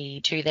the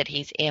two that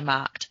he's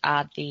earmarked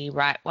are the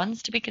right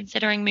ones to be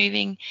considering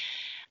moving.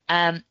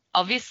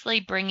 Obviously,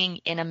 bringing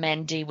in a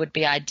Mendy would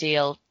be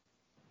ideal.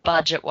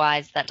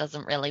 Budget-wise, that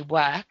doesn't really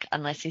work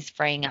unless he's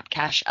freeing up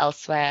cash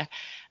elsewhere.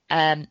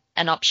 An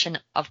option,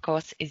 of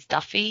course, is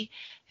Duffy,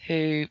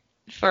 who,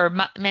 for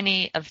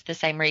many of the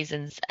same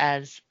reasons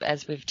as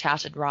we've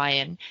touted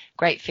Ryan,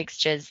 great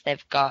fixtures.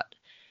 They've got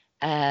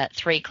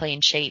 3 clean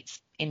sheets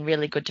in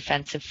really good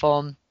defensive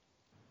form.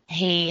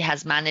 He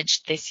has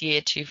managed this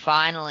year to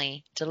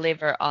finally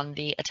deliver on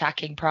the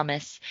attacking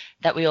promise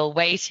that we all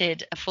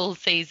waited a full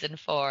season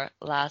for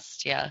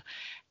last year.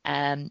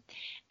 And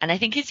I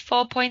think he's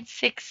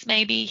 4.6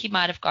 maybe. He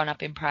might have gone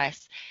up in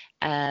price.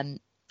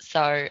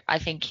 So I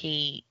think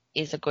he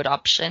is a good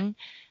option.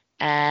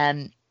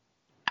 And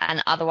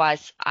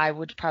otherwise, I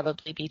would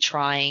probably be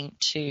trying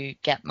to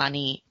get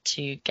money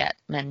to get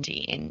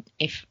Mendy in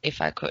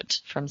if I could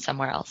from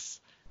somewhere else.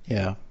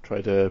 Yeah,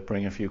 try to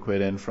bring a few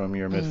quid in from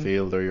your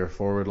midfield or your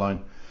forward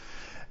line.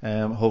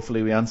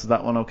 Hopefully we answered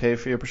that one okay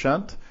for you,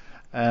 Prashant.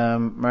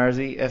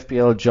 Marzi,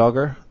 FPL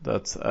Jogger,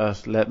 that's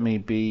at Let Me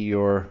Be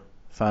Your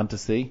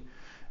Fantasy.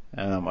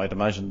 I'd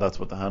imagine that's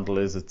what the handle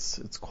is.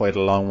 It's quite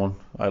a long one.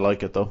 I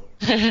like it though.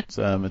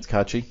 It's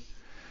catchy.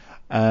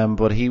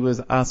 But he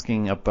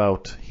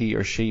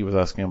or she was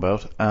asking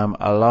about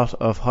a lot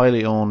of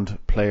highly owned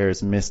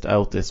players missed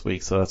out this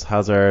week. So that's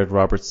Hazard,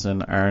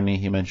 Robertson, Arnie,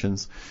 he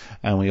mentions,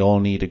 and we all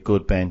need a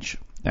good bench.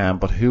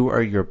 But who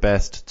are your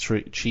best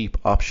cheap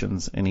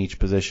options in each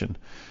position?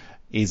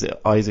 Is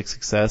Isaac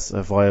Success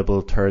a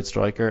viable third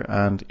striker,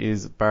 and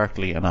is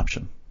Barkley an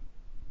option?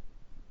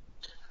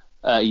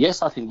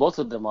 Yes, I think both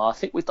of them are. I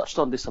think we touched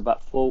on this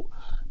about 4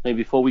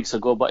 weeks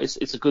ago, but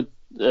it's a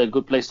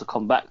good place to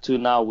come back to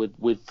now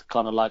with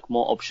kind of like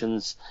more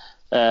options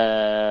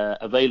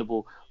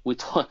available.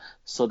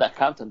 So that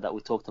captain that we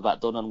talked about,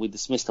 Donan, we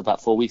dismissed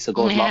about 4 weeks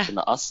ago, laughing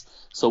at us.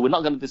 So we're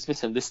not going to dismiss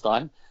him this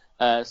time.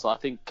 So I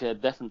think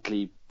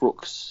definitely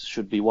Brooks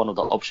should be one of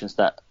the options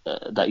that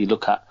you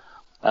look at.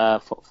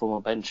 from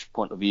a bench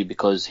point of view,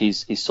 because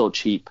he's so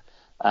cheap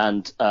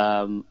and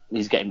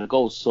he's getting the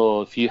goals.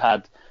 So if you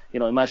had,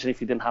 imagine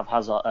if you didn't have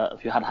Hazard,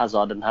 if you had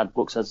Hazard and had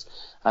Brooks as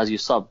your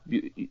sub,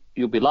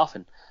 you'll be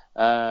laughing.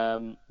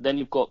 Then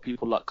you've got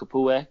people like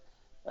Capoue,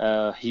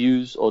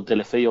 Hughes or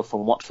Deulofeu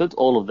from Watford.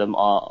 All of them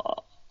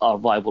are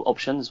viable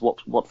options.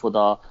 Watford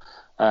are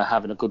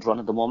having a good run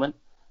at the moment.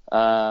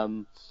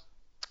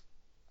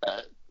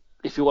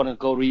 If you want to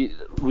go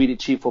really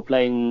cheap for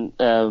playing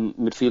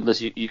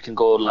midfielders, you can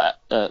go like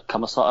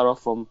Kamasara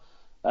from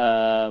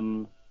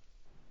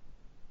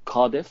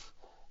Cardiff.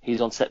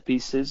 He's on set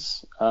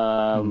pieces.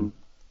 Like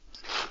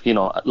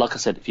I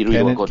said, if you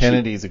really want to go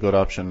Kennedy's cheap, a good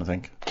option, I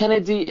think.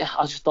 Kennedy,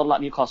 I just don't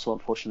like Newcastle,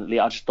 unfortunately.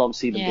 I just don't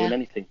see them doing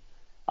anything.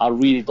 I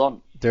really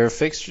don't. Their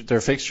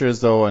fixtures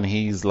though, and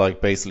he's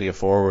like basically a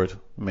forward.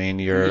 I mean,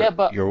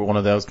 you're one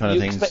of those kind of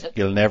things.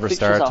 You'll never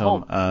start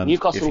him, and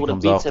Newcastle if he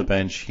comes off the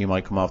bench, he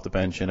might come off the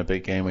bench in a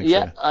big game.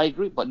 I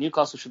agree. But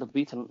Newcastle should have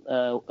beaten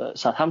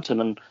Southampton,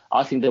 and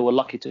I think they were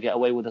lucky to get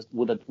away with a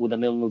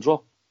 0-0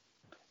 draw.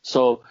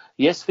 So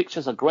yes,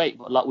 fixtures are great,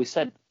 but like we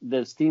said,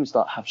 there's teams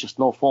that have just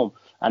no form,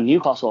 and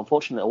Newcastle,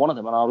 unfortunately, are one of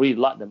them, and I really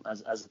like them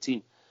as a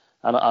team,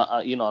 and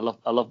I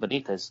love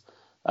Benitez.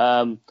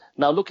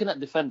 Now looking at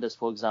defenders,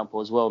 for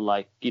example, as well,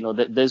 like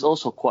there's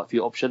also quite a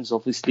few options.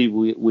 Obviously,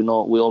 we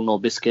all know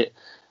Biscuit.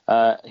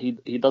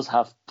 He does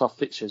have tough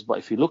fixtures, but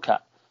if you look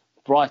at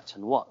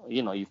Brighton,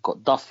 you've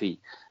got Duffy.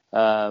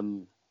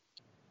 You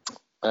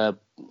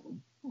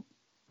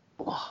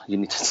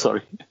need to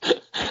sorry.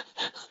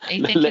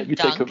 Let me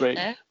take a break.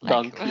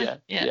 Dunk,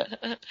 yeah.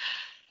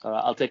 All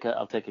right, I'll take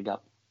a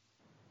gap.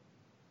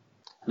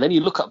 And then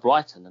you look at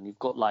Brighton, and you've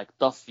got like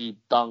Duffy,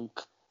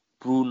 Dunk,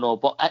 Bruno,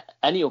 but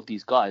any of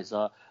these guys,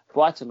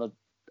 Brighton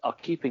are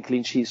keeping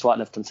clean sheets right,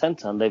 left and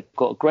centre, and they've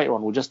got a great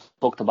run. We just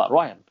talked about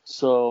Ryan.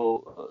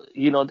 So,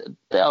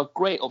 there are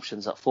great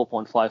options at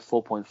 4.5,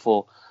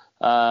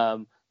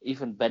 4.4.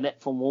 Even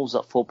Bennett from Wolves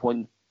at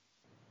 4.2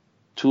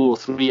 or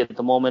 3 at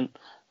the moment.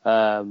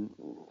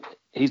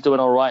 He's doing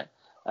all right.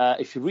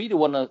 If you really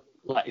want to,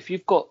 like, if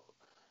he or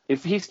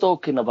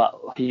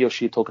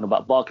she talking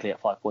about Barkley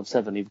at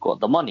 5.7, you've got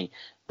the money,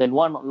 then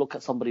why not look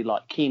at somebody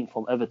like Keane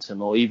from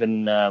Everton or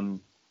even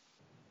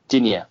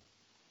Digne?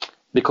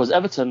 Because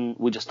Everton,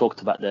 we just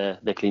talked about their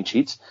clean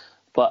sheets,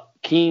 but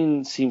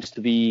Keane seems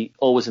to be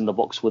always in the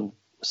box with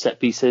set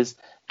pieces,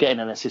 getting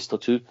an assist or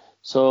two.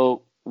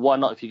 So why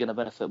not, if you're going to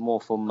benefit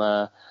more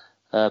from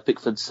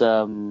Pickford's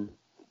penalty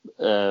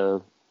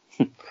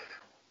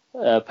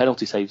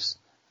saves?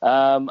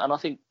 And I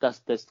think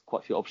there's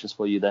quite a few options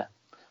for you there.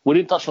 We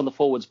didn't touch on the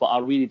forwards, but I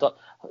really don't.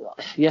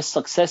 Yes,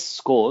 Success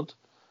scored,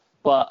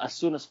 but as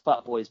soon as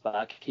Fat Boy is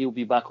back, he'll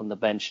be back on the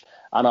bench,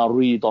 and I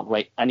really don't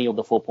rate any of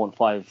the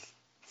 4.5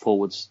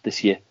 forwards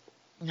this year.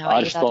 No,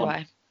 I just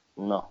don't.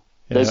 No.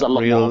 Yeah, there's a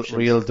lot more options.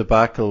 Real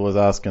Debacle was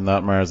asking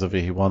that, Mars, if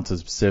he wanted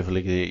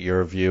specifically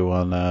your view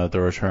on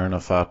the return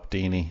of Fat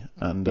Dini.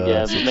 And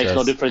it makes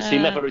no difference. He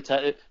never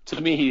returned.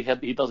 To me, he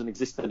doesn't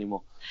exist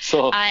anymore.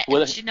 So,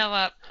 you know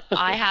what?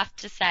 I have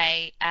to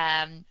say,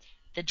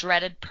 the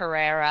dreaded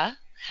Pereira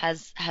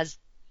has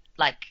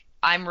like,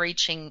 I'm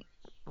reaching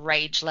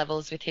rage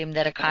levels with him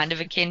that are kind of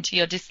akin to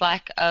your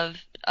dislike of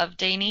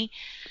Dini.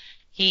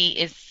 He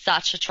is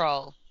such a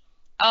troll.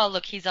 Oh,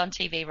 look, he's on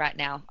TV right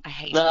now. I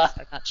hate him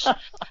so much.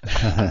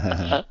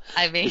 I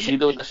mean, is he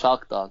doing the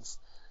shark dance?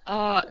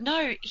 Oh,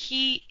 no,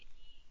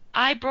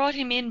 I brought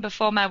him in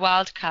before my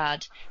wild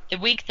card. The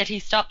week that he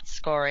stopped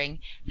scoring,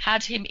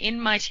 had him in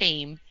my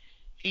team.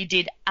 He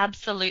did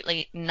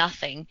absolutely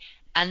nothing.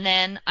 And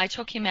then I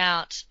took him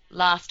out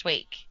last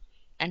week,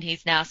 and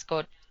he's now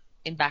scored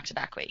in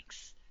back-to-back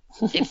weeks.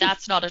 If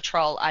that's not a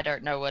troll, I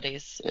don't know what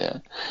is. Yeah,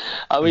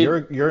 I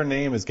mean, your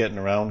name is getting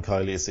around,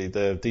 Kyle. You see,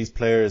 these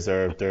players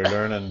they're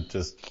learning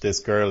just this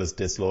girl is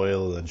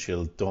disloyal and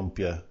she'll dump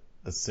you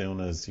as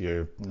soon as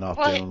you're not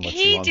doing what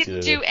she wants you to do.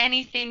 He didn't do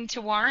anything to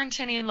warrant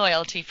any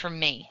loyalty from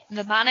me.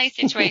 The Mane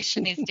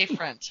situation is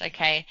different,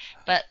 okay?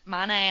 But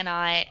Mane and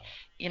I,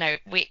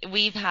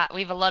 we've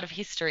a lot of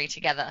history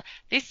together.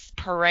 This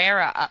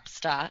Pereira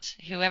upstart,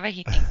 whoever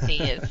he thinks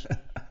he is.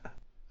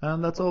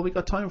 And that's all we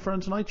got time for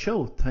on tonight's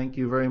show. Thank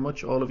you very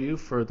much, all of you,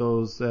 for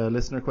those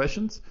listener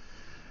questions.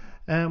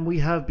 We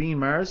have been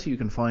Mars, who you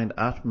can find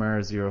at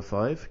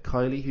Mars05,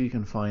 Kylie, who you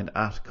can find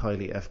at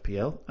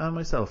KylieFPL, and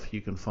myself, who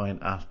you can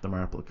find at The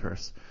Marple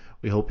Curse.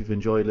 We hope you've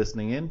enjoyed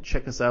listening in.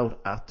 Check us out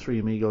at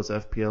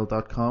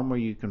 3amigosfpl.com, where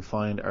you can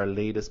find our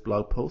latest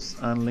blog posts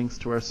and links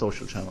to our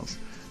social channels.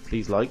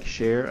 Please like,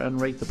 share,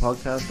 and rate the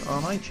podcast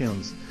on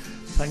iTunes.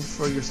 Thanks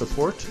for your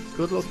support.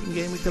 Good luck in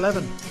Game Week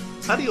 11.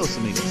 Adios,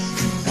 amigos.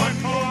 One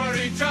for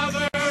each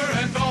other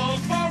and all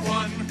for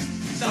one.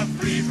 The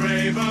three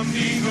brave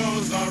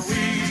amigos are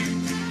we.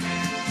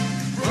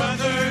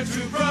 Brother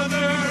to brother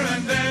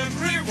and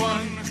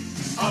everyone,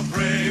 a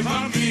brave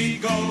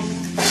amigo.